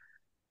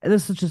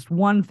 This is just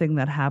one thing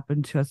that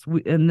happened to us.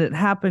 And it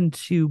happened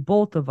to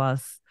both of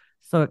us.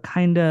 So it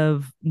kind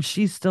of, and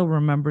she still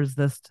remembers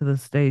this to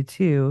this day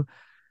too.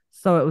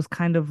 So it was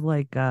kind of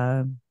like,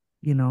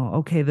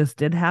 okay, this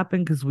did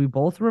happen because we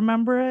both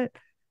remember it.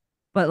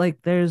 But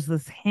like there's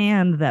this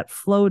hand that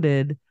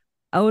floated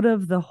out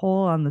of the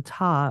hole on the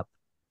top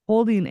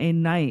holding a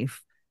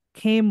knife,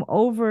 came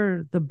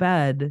over the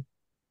bed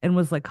and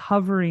was like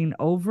hovering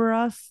over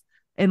us,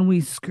 and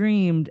we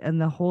screamed, and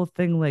the whole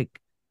thing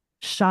like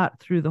shot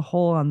through the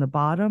hole on the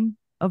bottom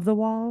of the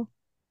wall.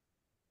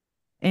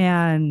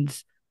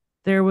 And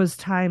there was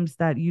times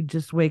that you'd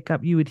just wake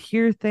up, you would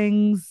hear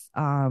things,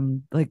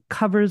 like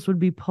covers would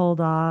be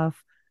pulled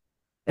off.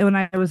 And when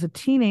I was a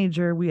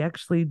teenager, we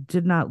actually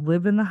did not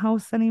live in the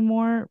house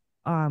anymore.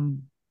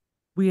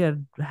 We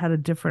had a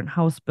different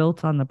house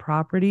built on the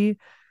property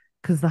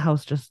because the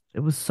house just, it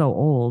was so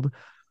old.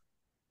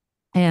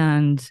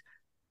 And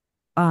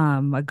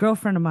a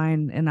girlfriend of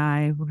mine and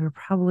I, we were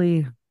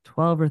probably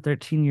 12 or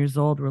 13 years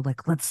old, we're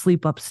like, let's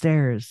sleep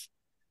upstairs.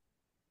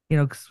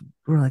 Because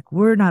we're like,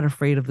 we're not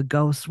afraid of the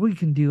ghosts. We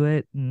can do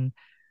it. And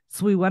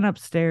so we went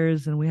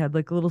upstairs and we had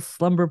like a little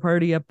slumber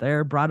party up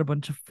there, brought a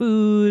bunch of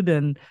food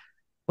and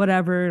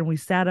whatever. And we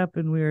sat up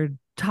and we were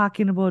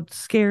talking about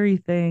scary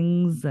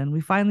things. And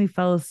we finally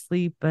fell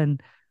asleep.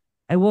 And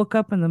I woke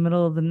up in the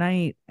middle of the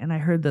night and I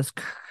heard this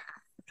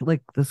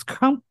like this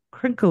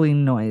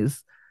crinkling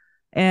noise.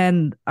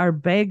 And our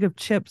bag of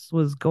chips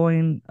was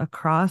going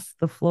across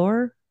the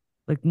floor,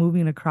 like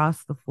moving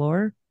across the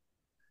floor.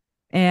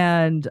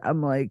 And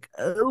I'm like,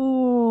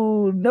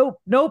 oh, nope,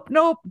 nope,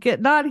 nope,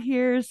 get not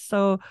here.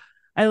 So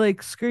I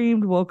like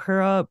screamed, woke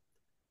her up,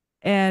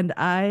 and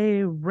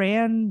I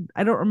ran.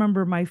 I don't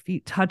remember my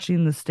feet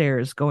touching the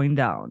stairs going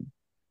down.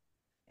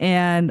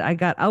 And I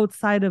got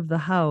outside of the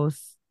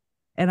house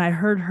and I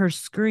heard her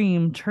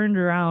scream, turned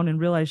around and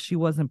realized she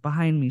wasn't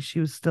behind me. She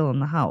was still in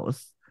the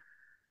house.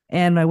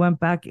 And I went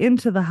back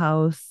into the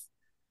house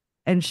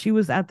and she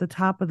was at the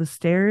top of the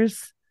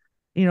stairs.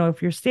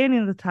 If you're standing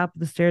at the top of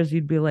the stairs,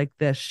 you'd be like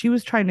this. She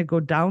was trying to go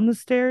down the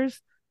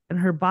stairs and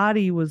her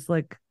body was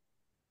like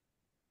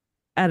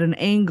at an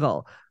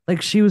angle.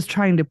 Like she was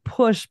trying to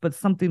push, but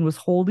something was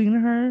holding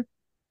her.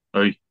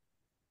 Oy.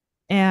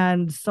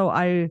 And so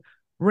I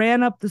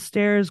ran up the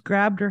stairs,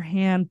 grabbed her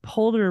hand,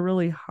 pulled her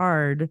really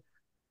hard,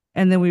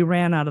 and then we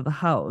ran out of the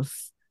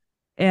house.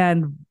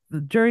 And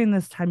during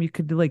this time, you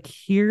could like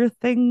hear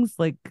things,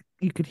 like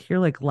you could hear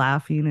like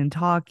laughing and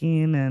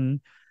talking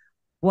and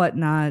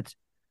whatnot.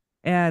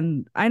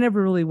 And I never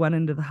really went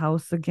into the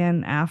house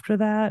again after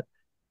that.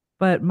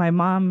 But my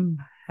mom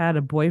had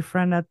a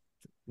boyfriend at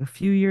a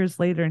few years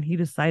later, and he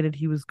decided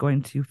he was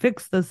going to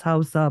fix this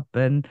house up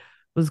and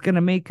was going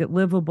to make it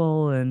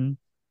livable. And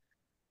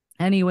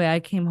anyway, I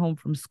came home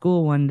from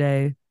school one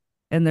day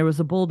and there was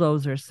a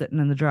bulldozer sitting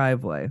in the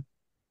driveway.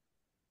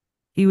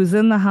 He was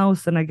in the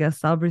house, and I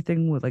guess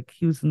everything was like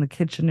he was in the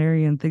kitchen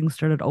area and things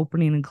started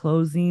opening and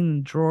closing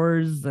and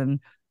drawers and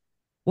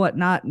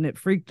whatnot. And it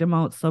freaked him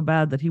out so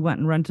bad that he went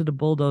and rented a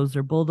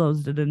bulldozer,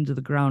 bulldozed it into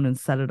the ground, and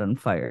set it on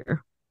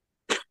fire.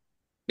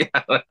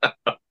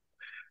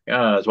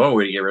 Yeah, that's one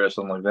way to get rid of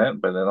something like that.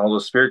 But then all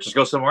the spirits just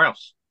go somewhere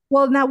else.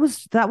 Well, and that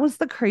was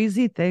the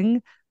crazy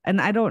thing.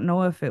 And I don't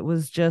know if it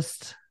was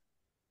just,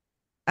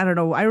 I don't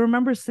know. I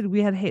remember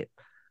we had it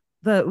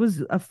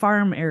was a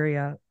farm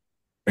area.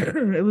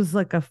 It was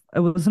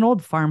an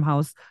old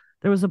farmhouse.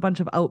 There was a bunch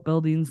of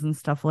outbuildings and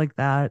stuff like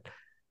that.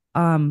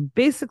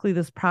 Basically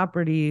this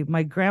property,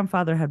 my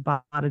grandfather had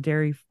bought a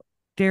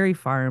dairy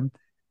farm,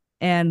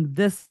 and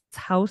this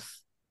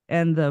house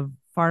and the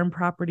farm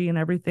property and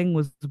everything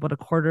was about a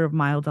quarter of a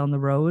mile down the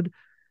road,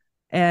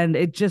 and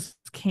it just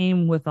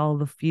came with all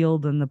the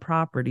field and the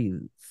property.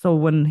 So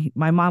when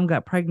my mom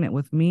got pregnant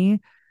with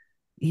me,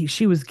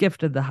 she was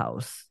gifted the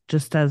house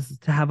just as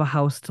to have a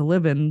house to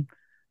live in,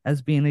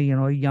 as being a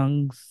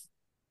young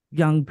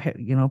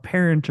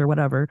parent or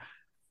whatever.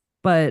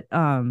 But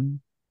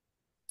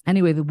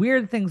anyway, the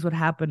weird things would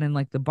happen in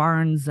like the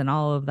barns and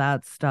all of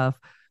that stuff.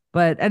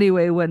 But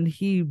anyway, when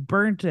he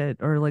burnt it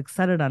or like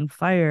set it on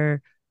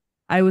fire,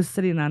 I was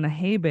sitting on a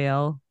hay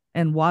bale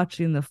and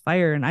watching the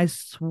fire. And I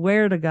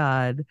swear to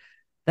God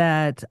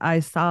that I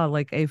saw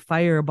like a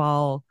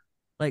fireball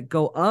like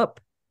go up,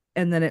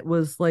 and then it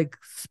was like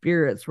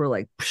spirits were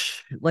like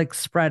psh, like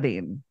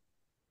spreading,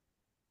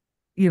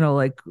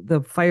 like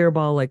the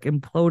fireball like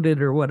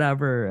imploded or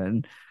whatever.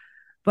 And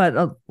but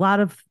a lot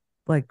of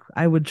like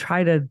I would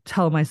try to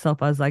tell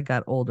myself as I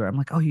got older, I'm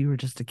like, oh, you were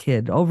just a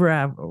kid,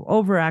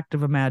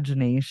 overactive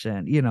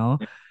imagination.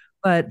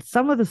 But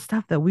some of the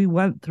stuff that we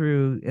went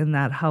through in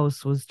that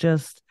house was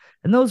just,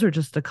 and those are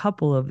just a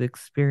couple of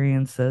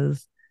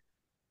experiences.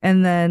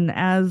 And then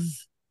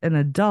as an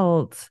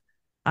adult,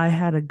 I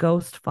had a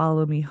ghost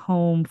follow me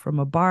home from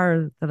a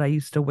bar that I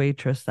used to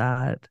waitress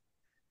at.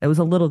 It was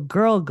a little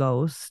girl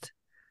ghost,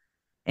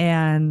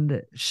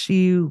 and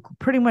she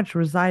pretty much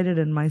resided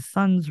in my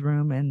son's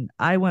room. And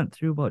I went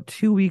through about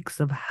 2 weeks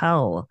of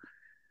hell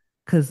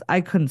because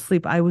I couldn't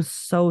sleep. I was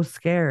so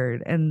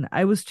scared, and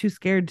I was too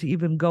scared to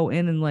even go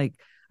in. And like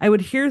I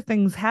would hear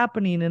things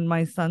happening in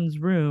my son's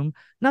room,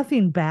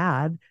 nothing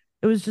bad.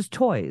 It was just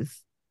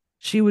toys.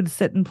 She would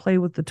sit and play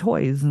with the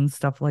toys and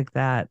stuff like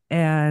that.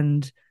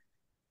 And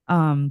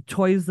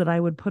toys that I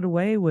would put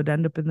away would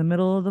end up in the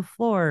middle of the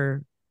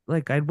floor.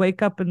 Like I'd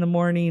wake up in the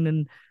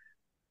morning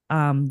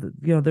and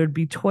there'd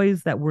be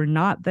toys that were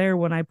not there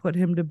when I put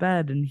him to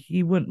bed, and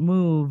he wouldn't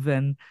move.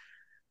 And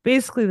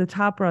basically the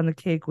topper on the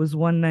cake was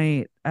one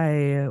night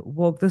I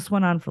woke this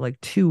one on for like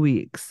 2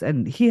 weeks,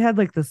 and he had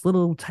like this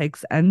little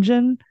Tykes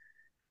engine,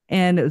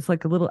 and it was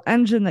like a little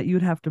engine that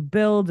you'd have to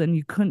build,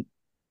 and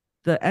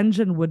the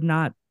engine would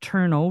not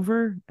turn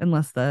over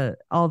unless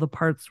all the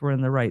parts were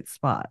in the right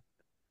spot.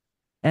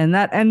 And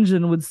that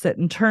engine would sit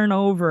and turn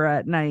over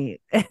at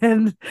night.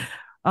 And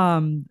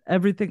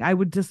everything, I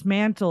would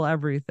dismantle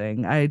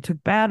everything. I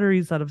took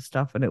batteries out of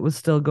stuff and it was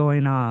still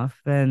going off.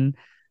 And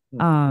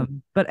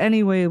but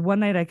anyway,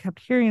 one night I kept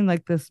hearing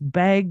like this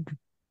bag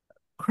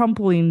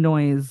crumpling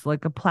noise,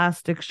 like a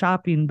plastic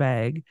shopping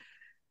bag,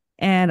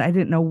 and I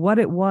didn't know what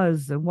it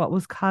was and what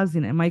was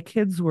causing it. And my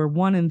kids were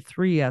 1 and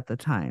 3 at the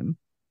time.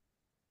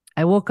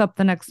 I woke up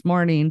the next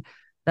morning.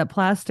 That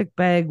plastic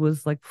bag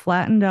was like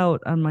flattened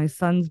out on my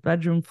son's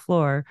bedroom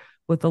floor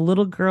with a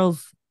little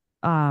girl's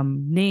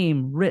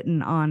name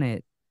written on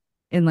it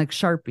in like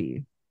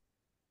Sharpie.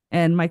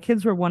 And my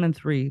kids were 1 and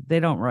 3. They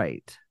don't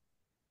write.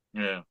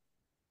 Yeah.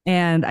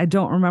 And I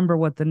don't remember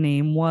what the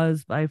name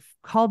was, but I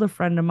called a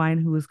friend of mine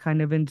who was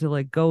kind of into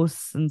like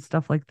ghosts and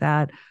stuff like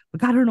that.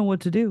 Like, I don't know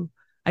what to do.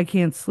 I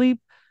can't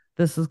sleep.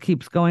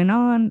 Keeps going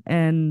on.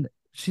 And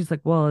she's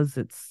like, well, is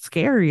it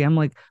scary? I'm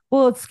like,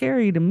 well, it's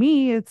scary to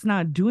me. It's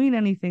not doing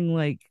anything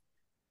like,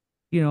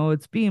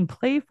 it's being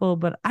playful,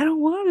 but I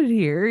don't want it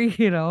here.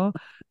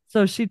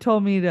 So she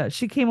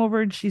came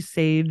over and she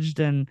saged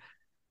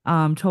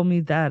and told me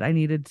that I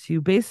needed to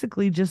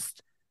basically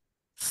just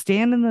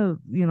stand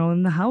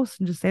in the house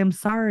and just say, I'm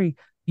sorry,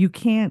 you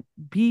can't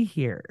be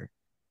here.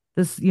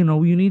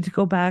 You need to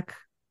go back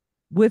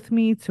with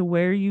me to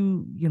where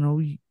you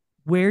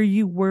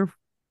were,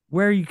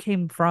 where you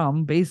came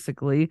from,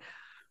 basically.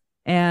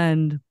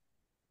 And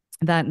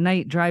that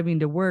night driving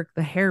to work,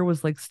 the hair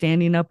was like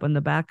standing up on the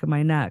back of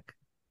my neck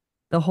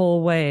the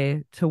whole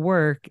way to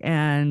work.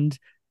 And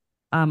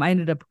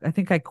I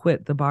think I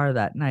quit the bar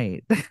that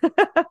night.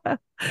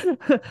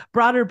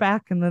 Brought her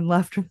back and then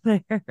left her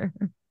there.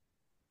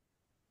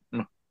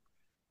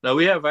 No,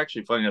 we have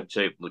actually, funny enough to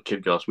say, the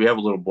kid ghost. We have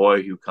a little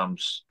boy who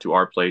comes to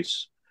our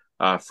place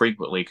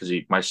frequently because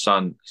my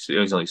son,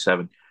 he's only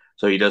 7,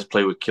 so he does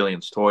play with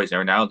Killian's toys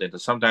every now and then. So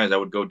sometimes I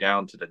would go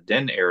down to the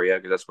den area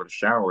because that's where the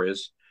shower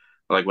is.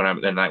 Like when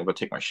I'm then I would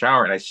take my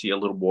shower and I see a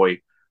little boy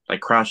like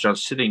crouched down,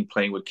 sitting,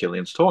 playing with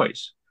Killian's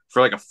toys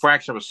for like a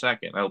fraction of a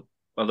second. I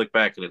look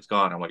back and it's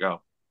gone. I'm like,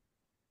 oh,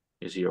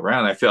 is he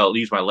around? I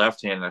use my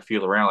left hand and I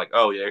feel around like,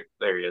 oh yeah,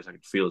 there he is. I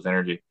can feel his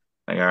energy.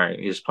 Like, all right,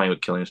 he's playing with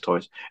Killian's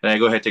toys. And I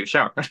go ahead and take a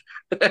shower.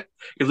 Because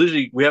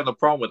usually we have no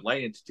problem with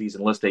light entities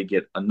unless they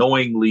get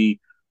annoyingly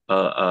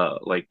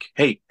like,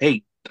 hey,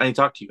 I need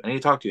to talk to you. I need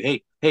to talk to you.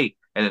 Hey.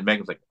 And then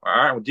Megan's like, all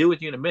right, we'll deal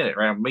with you in a minute,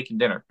 right? I'm making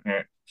dinner. All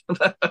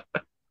right.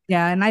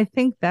 Yeah, and I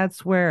think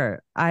that's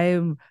where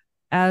I'm,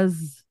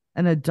 as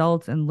an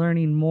adult and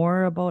learning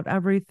more about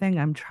everything,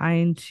 I'm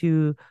trying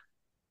to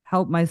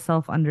help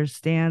myself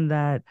understand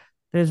that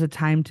there's a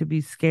time to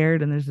be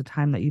scared and there's a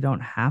time that you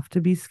don't have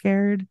to be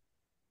scared.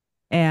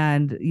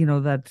 And,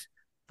 that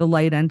the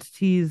light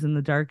entities and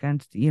the dark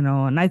entity,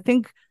 and I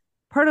think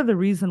part of the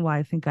reason why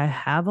I think I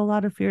have a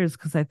lot of fear is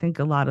because I think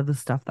a lot of the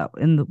stuff that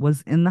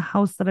was in the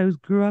house that I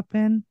grew up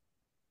in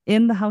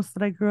the house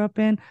that I grew up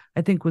in,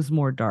 I think was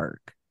more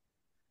dark.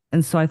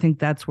 And so I think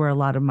that's where a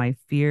lot of my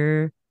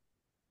fear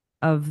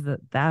of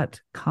that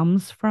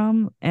comes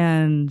from.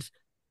 And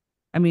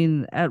I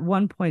mean, at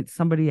one point,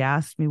 somebody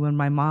asked me when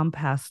my mom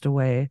passed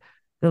away,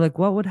 they're like,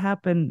 what would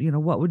happen?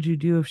 What would you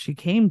do if she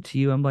came to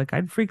you? I'm like,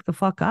 I'd freak the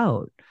fuck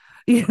out.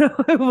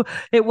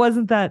 It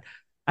wasn't that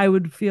I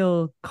would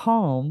feel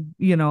calm.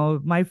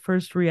 My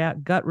first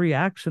gut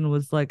reaction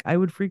was like, I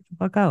would freak the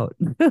fuck out,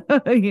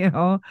 you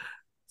know?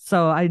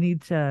 So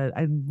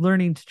I'm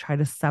learning to try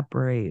to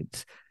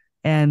separate,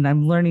 and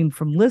I'm learning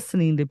from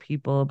listening to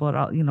people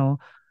about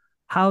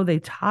how they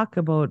talk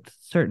about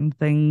certain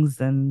things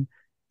and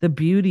the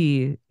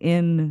beauty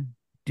in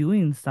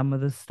doing some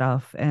of this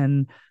stuff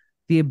and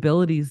the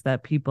abilities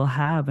that people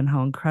have and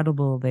how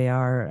incredible they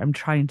are. I'm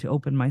trying to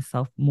open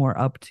myself more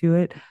up to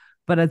it.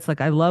 But it's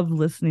like I love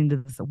listening to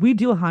this. We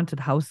do a haunted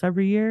house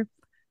every year.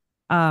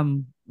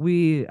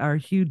 We are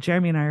huge,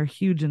 Jeremy and I are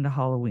huge into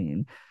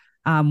Halloween.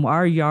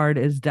 Our yard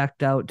is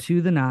decked out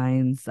to the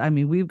nines. I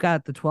mean, we've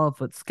got the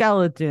 12-foot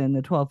skeleton,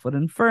 the 12-foot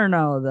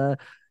inferno, the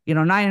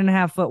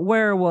 9.5-foot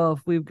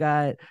werewolf.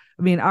 I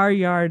mean, our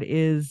yard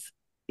is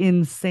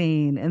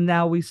insane. And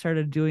now we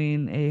started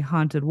doing a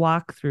haunted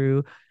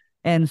walkthrough.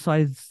 And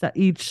so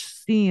each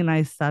scene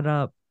I set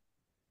up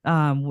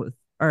with,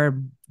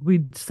 or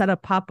we set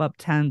up pop-up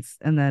tents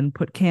and then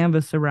put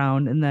canvas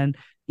around, and then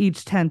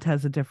each tent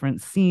has a different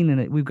scene in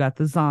it. We've got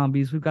the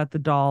zombies, we've got the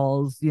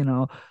dolls,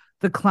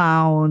 the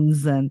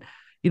clowns, and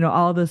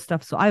all this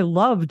stuff. So I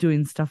love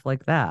doing stuff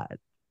like that.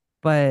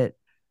 But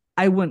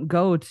I wouldn't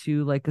go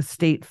to like a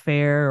state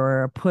fair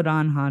or a put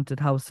on haunted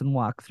house and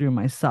walk through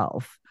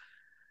myself.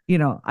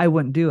 I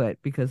wouldn't do it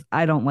because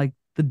I don't like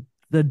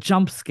the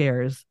jump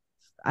scares.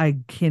 I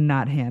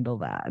cannot handle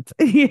that,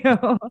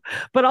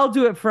 but I'll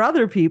do it for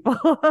other people.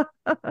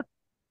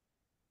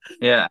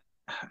 Yeah,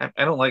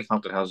 I don't like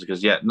haunted houses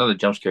because yeah, another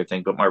jump scare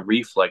thing. But my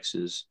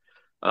reflexes,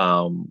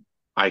 um,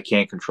 I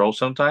can't control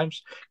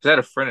sometimes. Because I had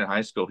a friend in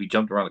high school. He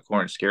jumped around the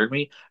corner and scared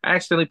me. I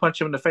accidentally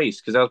punched him in the face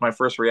because that was my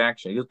first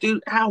reaction. He goes,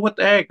 "Dude, ow, what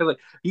the heck?" I was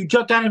like, "You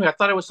jumped at me. I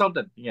thought it was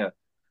something." Yeah.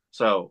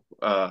 So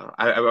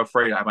I'm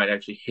afraid I might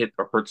actually hit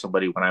or hurt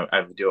somebody when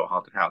I do a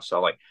haunted house.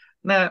 So like,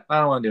 nah,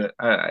 I don't want to do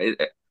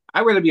it.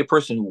 I'd rather be a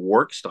person who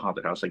works the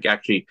haunted house, like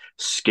actually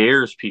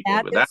scares people.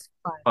 That But that's is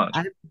fun.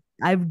 fun.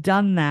 I've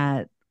done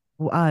that.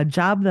 A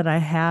job that I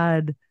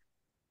had,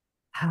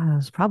 I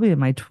was probably in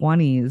my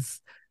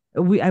 20s.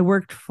 I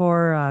worked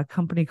for a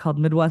company called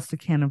Midwest of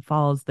Cannon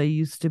Falls. They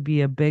used to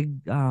be a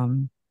big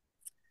line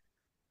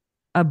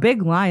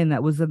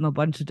that was in a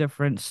bunch of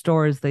different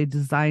stores. They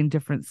designed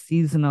different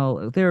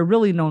seasonal. They were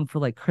really known for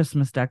like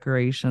Christmas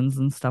decorations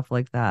and stuff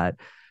like that.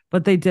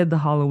 But they did the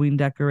Halloween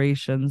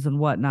decorations and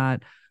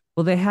whatnot.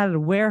 Well, they had a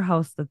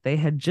warehouse that they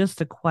had just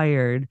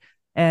acquired,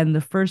 and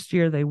the first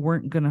year they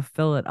weren't going to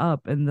fill it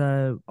up. And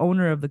the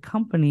owner of the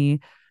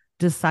company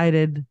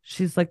decided,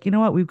 she's like, you know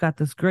what? We've got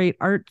this great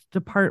art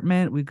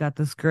department. We've got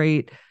this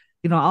great,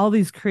 all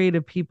these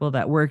creative people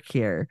that work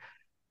here,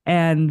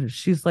 and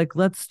she's like,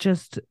 let's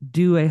just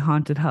do a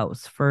haunted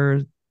house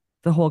for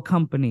the whole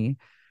company.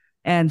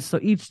 And so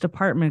each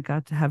department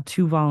got to have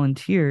two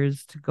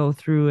volunteers to go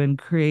through and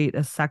create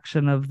a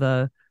section of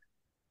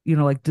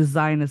like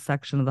design a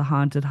section of the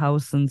haunted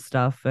house and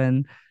stuff.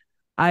 And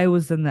I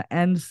was in the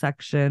end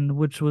section,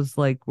 which was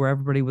like where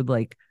everybody would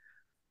like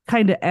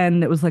kind of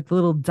end. It was like the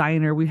little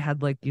diner. We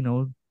had like,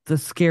 the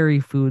scary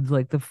foods,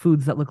 like the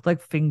foods that looked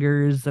like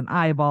fingers and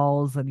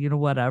eyeballs and,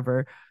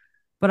 whatever.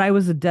 But I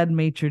was a dead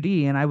maitre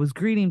d', and I was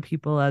greeting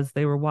people as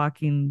they were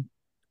walking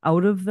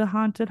out of the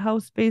haunted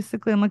house,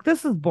 basically. I'm like,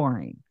 this is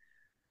boring.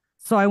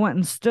 So I went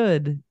and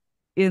stood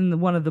in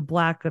one of the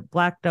blacked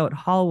out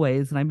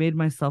hallways, and I made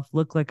myself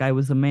look like I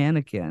was a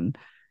mannequin,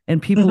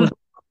 and people would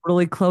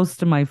really close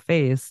to my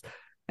face.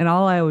 And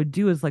all I would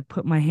do is like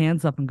put my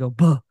hands up and go,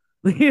 buh,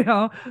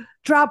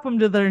 drop them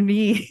to their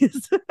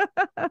knees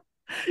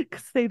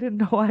because they didn't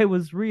know I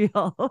was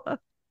real.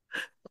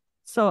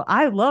 So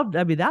I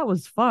mean, that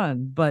was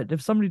fun. But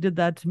if somebody did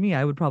that to me,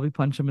 I would probably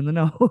punch them in the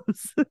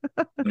nose.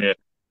 Yeah,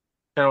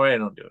 kind of way I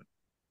don't do it.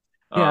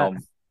 Yeah.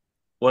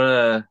 One of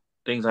the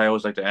things I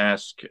always like to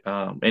ask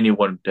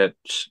anyone that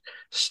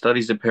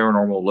studies the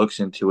paranormal, looks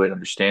into it,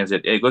 understands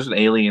it, it goes with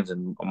aliens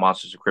and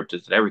monsters and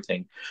cryptids and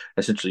everything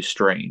essentially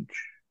strange.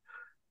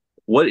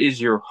 What is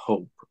your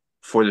hope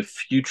for the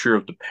future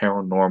of the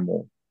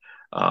paranormal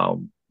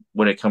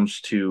when it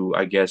comes to,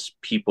 I guess,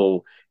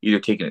 people either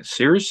taking it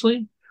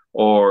seriously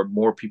or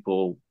more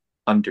people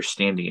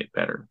understanding it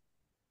better?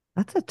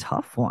 That's a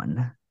tough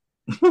one.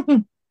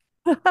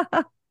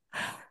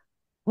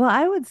 Well,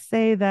 I would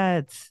say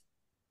that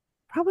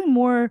probably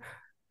more.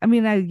 I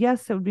mean, I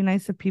guess it would be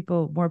nice if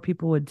more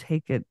people would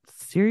take it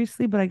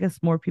seriously, but I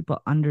guess more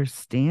people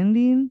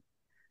understanding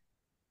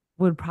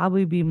would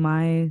probably be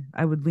I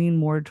would lean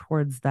more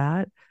towards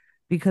that,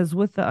 because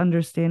with the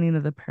understanding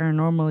of the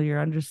paranormal,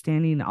 you're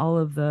understanding all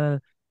of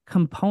the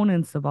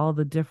components of all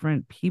the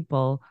different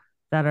people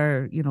that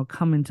are,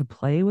 come into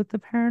play with the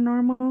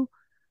paranormal.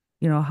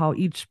 How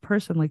each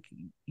person, like,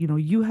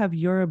 you have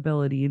your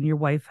ability and your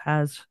wife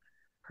has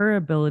her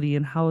ability,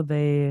 and how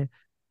they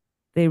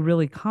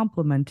really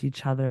complement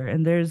each other.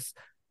 And there's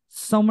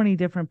so many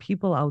different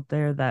people out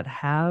there that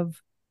have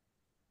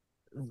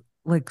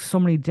like so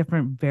many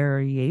different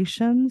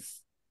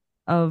variations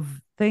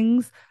of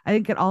things. I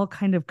think it all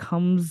kind of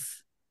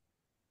comes,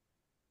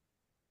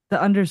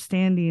 the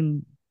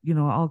understanding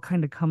all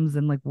kind of comes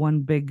in like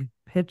one big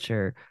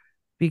picture,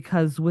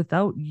 because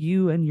without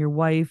you and your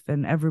wife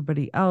and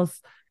everybody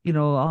else,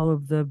 all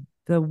of the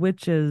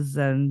witches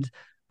and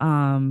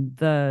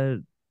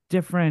the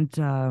different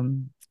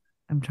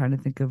I'm trying to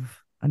think of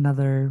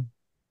another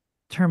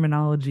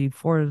terminology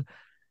for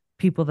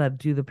people that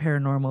do the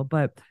paranormal,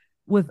 but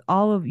with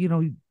all of,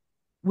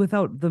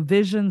 without the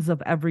visions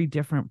of every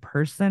different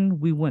person,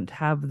 we wouldn't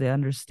have the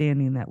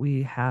understanding that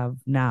we have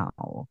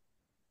now.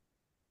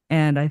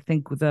 And I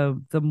think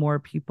the more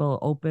people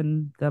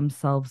open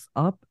themselves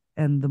up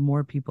and the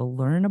more people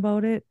learn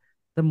about it,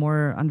 the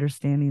more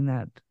understanding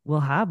that we'll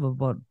have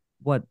about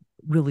what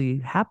really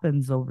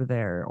happens over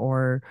there,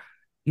 or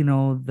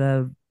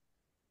the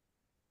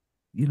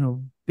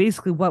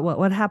basically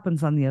what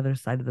happens on the other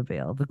side of the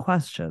veil, the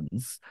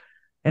questions,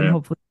 and Yeah.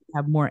 hopefully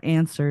have more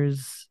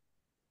answers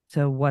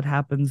to what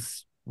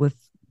happens with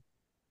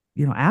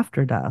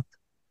after death.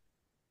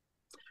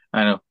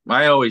 I know.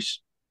 I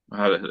always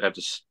have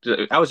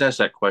to. I was asked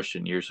that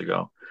question years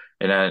ago,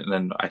 and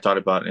then I thought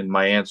about it, and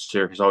my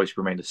answer has always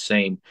remained the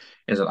same: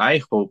 is that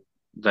I hope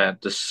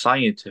that the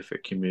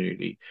scientific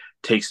community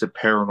takes the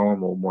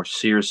paranormal more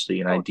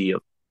seriously, an Oh, idea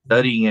of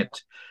studying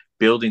it,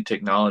 building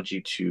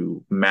technology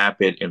to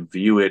map it and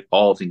view it,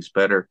 all things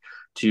better,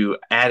 to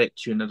add it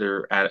to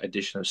another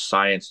addition of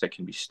science that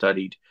can be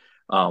studied.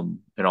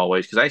 In all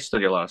ways, because I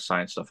study a lot of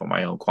science stuff on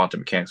my own, quantum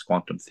mechanics,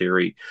 quantum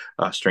theory,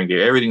 string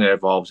theory, everything that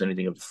involves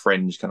anything of the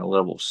fringe kind of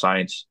level of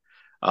science,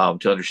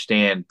 to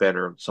understand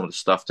better some of the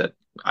stuff that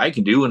I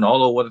can do and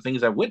all of the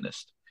things I've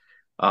witnessed.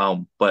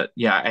 But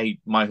yeah,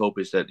 my hope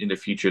is that in the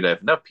future that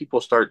if enough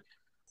people start,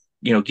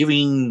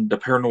 giving the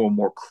paranormal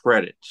more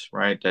credit,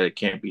 right, that it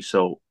can't be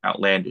so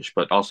outlandish,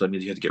 but also it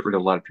means you have to get rid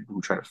of a lot of people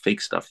who try to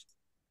fake stuff.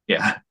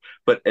 Yeah,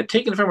 but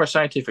taking it from a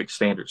scientific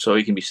standard so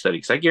it can be studied.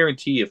 Because I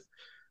guarantee if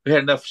we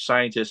had enough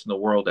scientists in the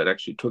world that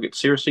actually took it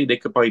seriously, they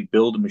could probably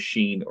build a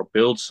machine or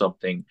build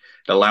something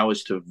that allow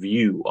us to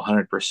view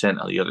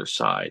 100% on the other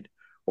side,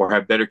 or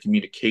have better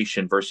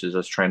communication versus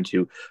us trying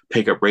to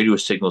pick up radio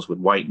signals with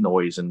white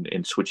noise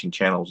and switching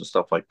channels and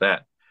stuff like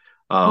that.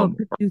 Well, Um,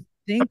 could you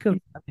think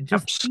of, I mean,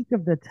 just apps. think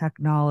of the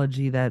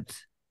technology that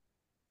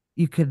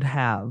you could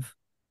have.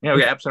 Yeah,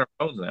 we If got apps on our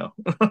phones now.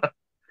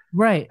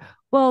 Right.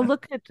 Well,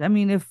 look at, I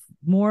mean, if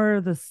more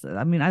this,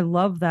 I mean, I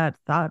love that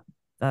thought,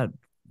 that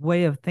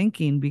way of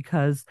thinking,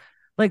 because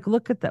like,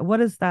 look at that. What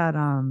is that?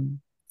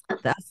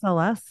 The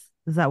SLS,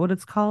 is that what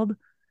it's called?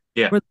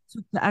 Yeah, Where they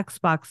took the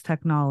Xbox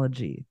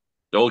technology.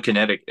 the old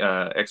kinetic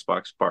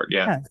Xbox part.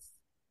 Yeah, Yes.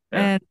 yeah,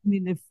 And I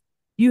mean, if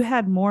you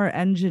had more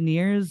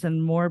engineers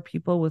and more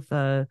people with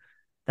that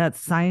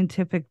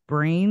scientific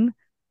brain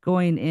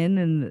going in,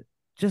 and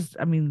just,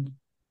 I mean,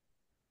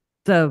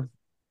 the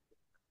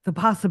the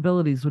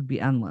possibilities would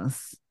be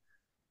endless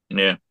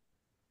yeah,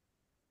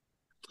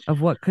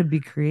 of what could be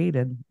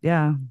created.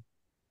 Yeah.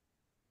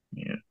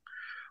 yeah.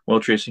 Well,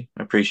 Tracy,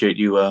 I appreciate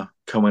you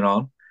coming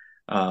on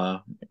uh,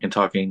 and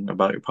talking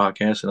about your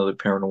podcast and other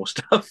paranormal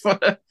stuff. Well,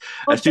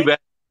 That's too thanks bad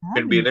for he couldn't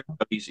having be me. there.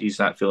 He's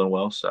not feeling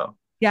well, so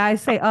Yeah, I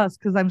say us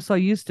because I'm so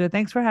used to it.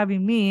 Thanks for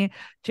having me.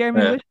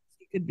 Jeremy yeah. wishes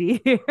he could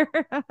be here.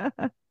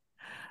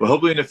 Well,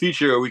 hopefully in the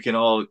future we can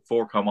all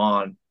four come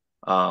on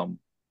um,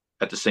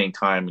 at the same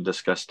time and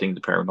discuss things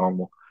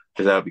paranormal,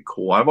 because that would be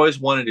cool. I've always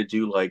wanted to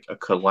do like a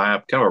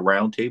collab, kind of a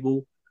round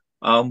table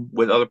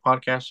with other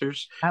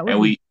podcasters, That would and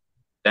be we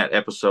that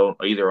episode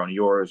either on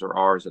yours or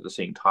ours at the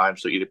same time.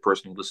 So either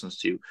person who listens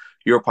to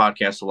your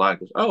podcast a lot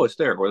goes, "Oh, it's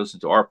there," or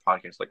listen to our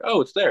podcast like, "Oh,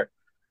 it's there,"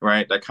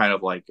 right? That kind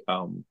of like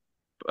a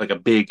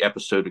big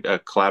episode, a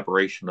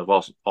collaboration of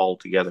us all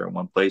together in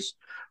one place,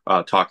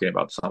 talking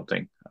about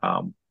something.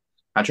 I'm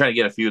trying to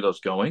get a few of those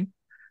going,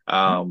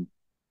 um,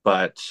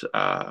 but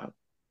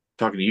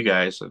talking to you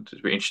guys, it's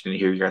be interesting to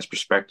hear your guys'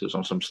 perspectives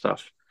on some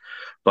stuff.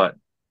 But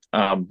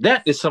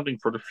that is something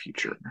for the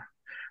future.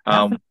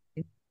 Um,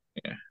 definitely.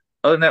 yeah.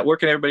 Other than that, where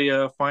can everybody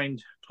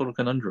find Total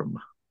Conundrum?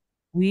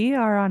 We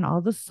are on all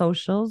the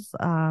socials,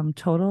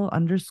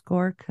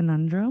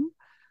 total_conundrum.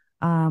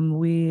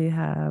 We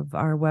have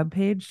our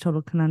webpage,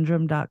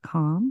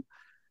 totalconundrum.com,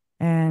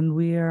 and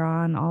we are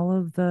on all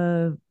of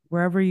the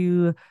wherever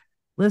you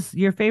listen,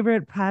 your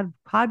favorite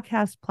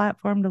podcast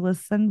platform to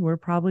listen. We're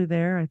probably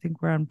there. I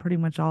think we're on pretty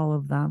much all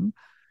of them.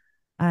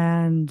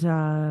 And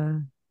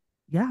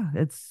yeah,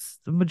 it's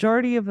the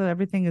majority of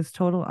everything is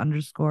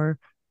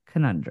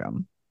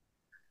total_conundrum.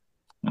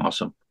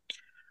 Awesome.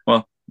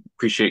 Well,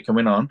 appreciate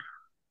coming on.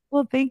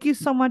 Well, thank you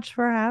so much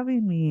for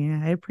having me.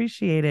 I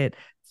appreciate it.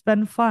 It's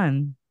been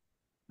fun.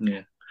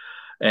 Yeah.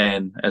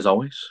 And as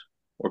always,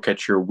 we'll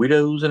catch your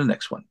widows in the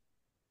next one.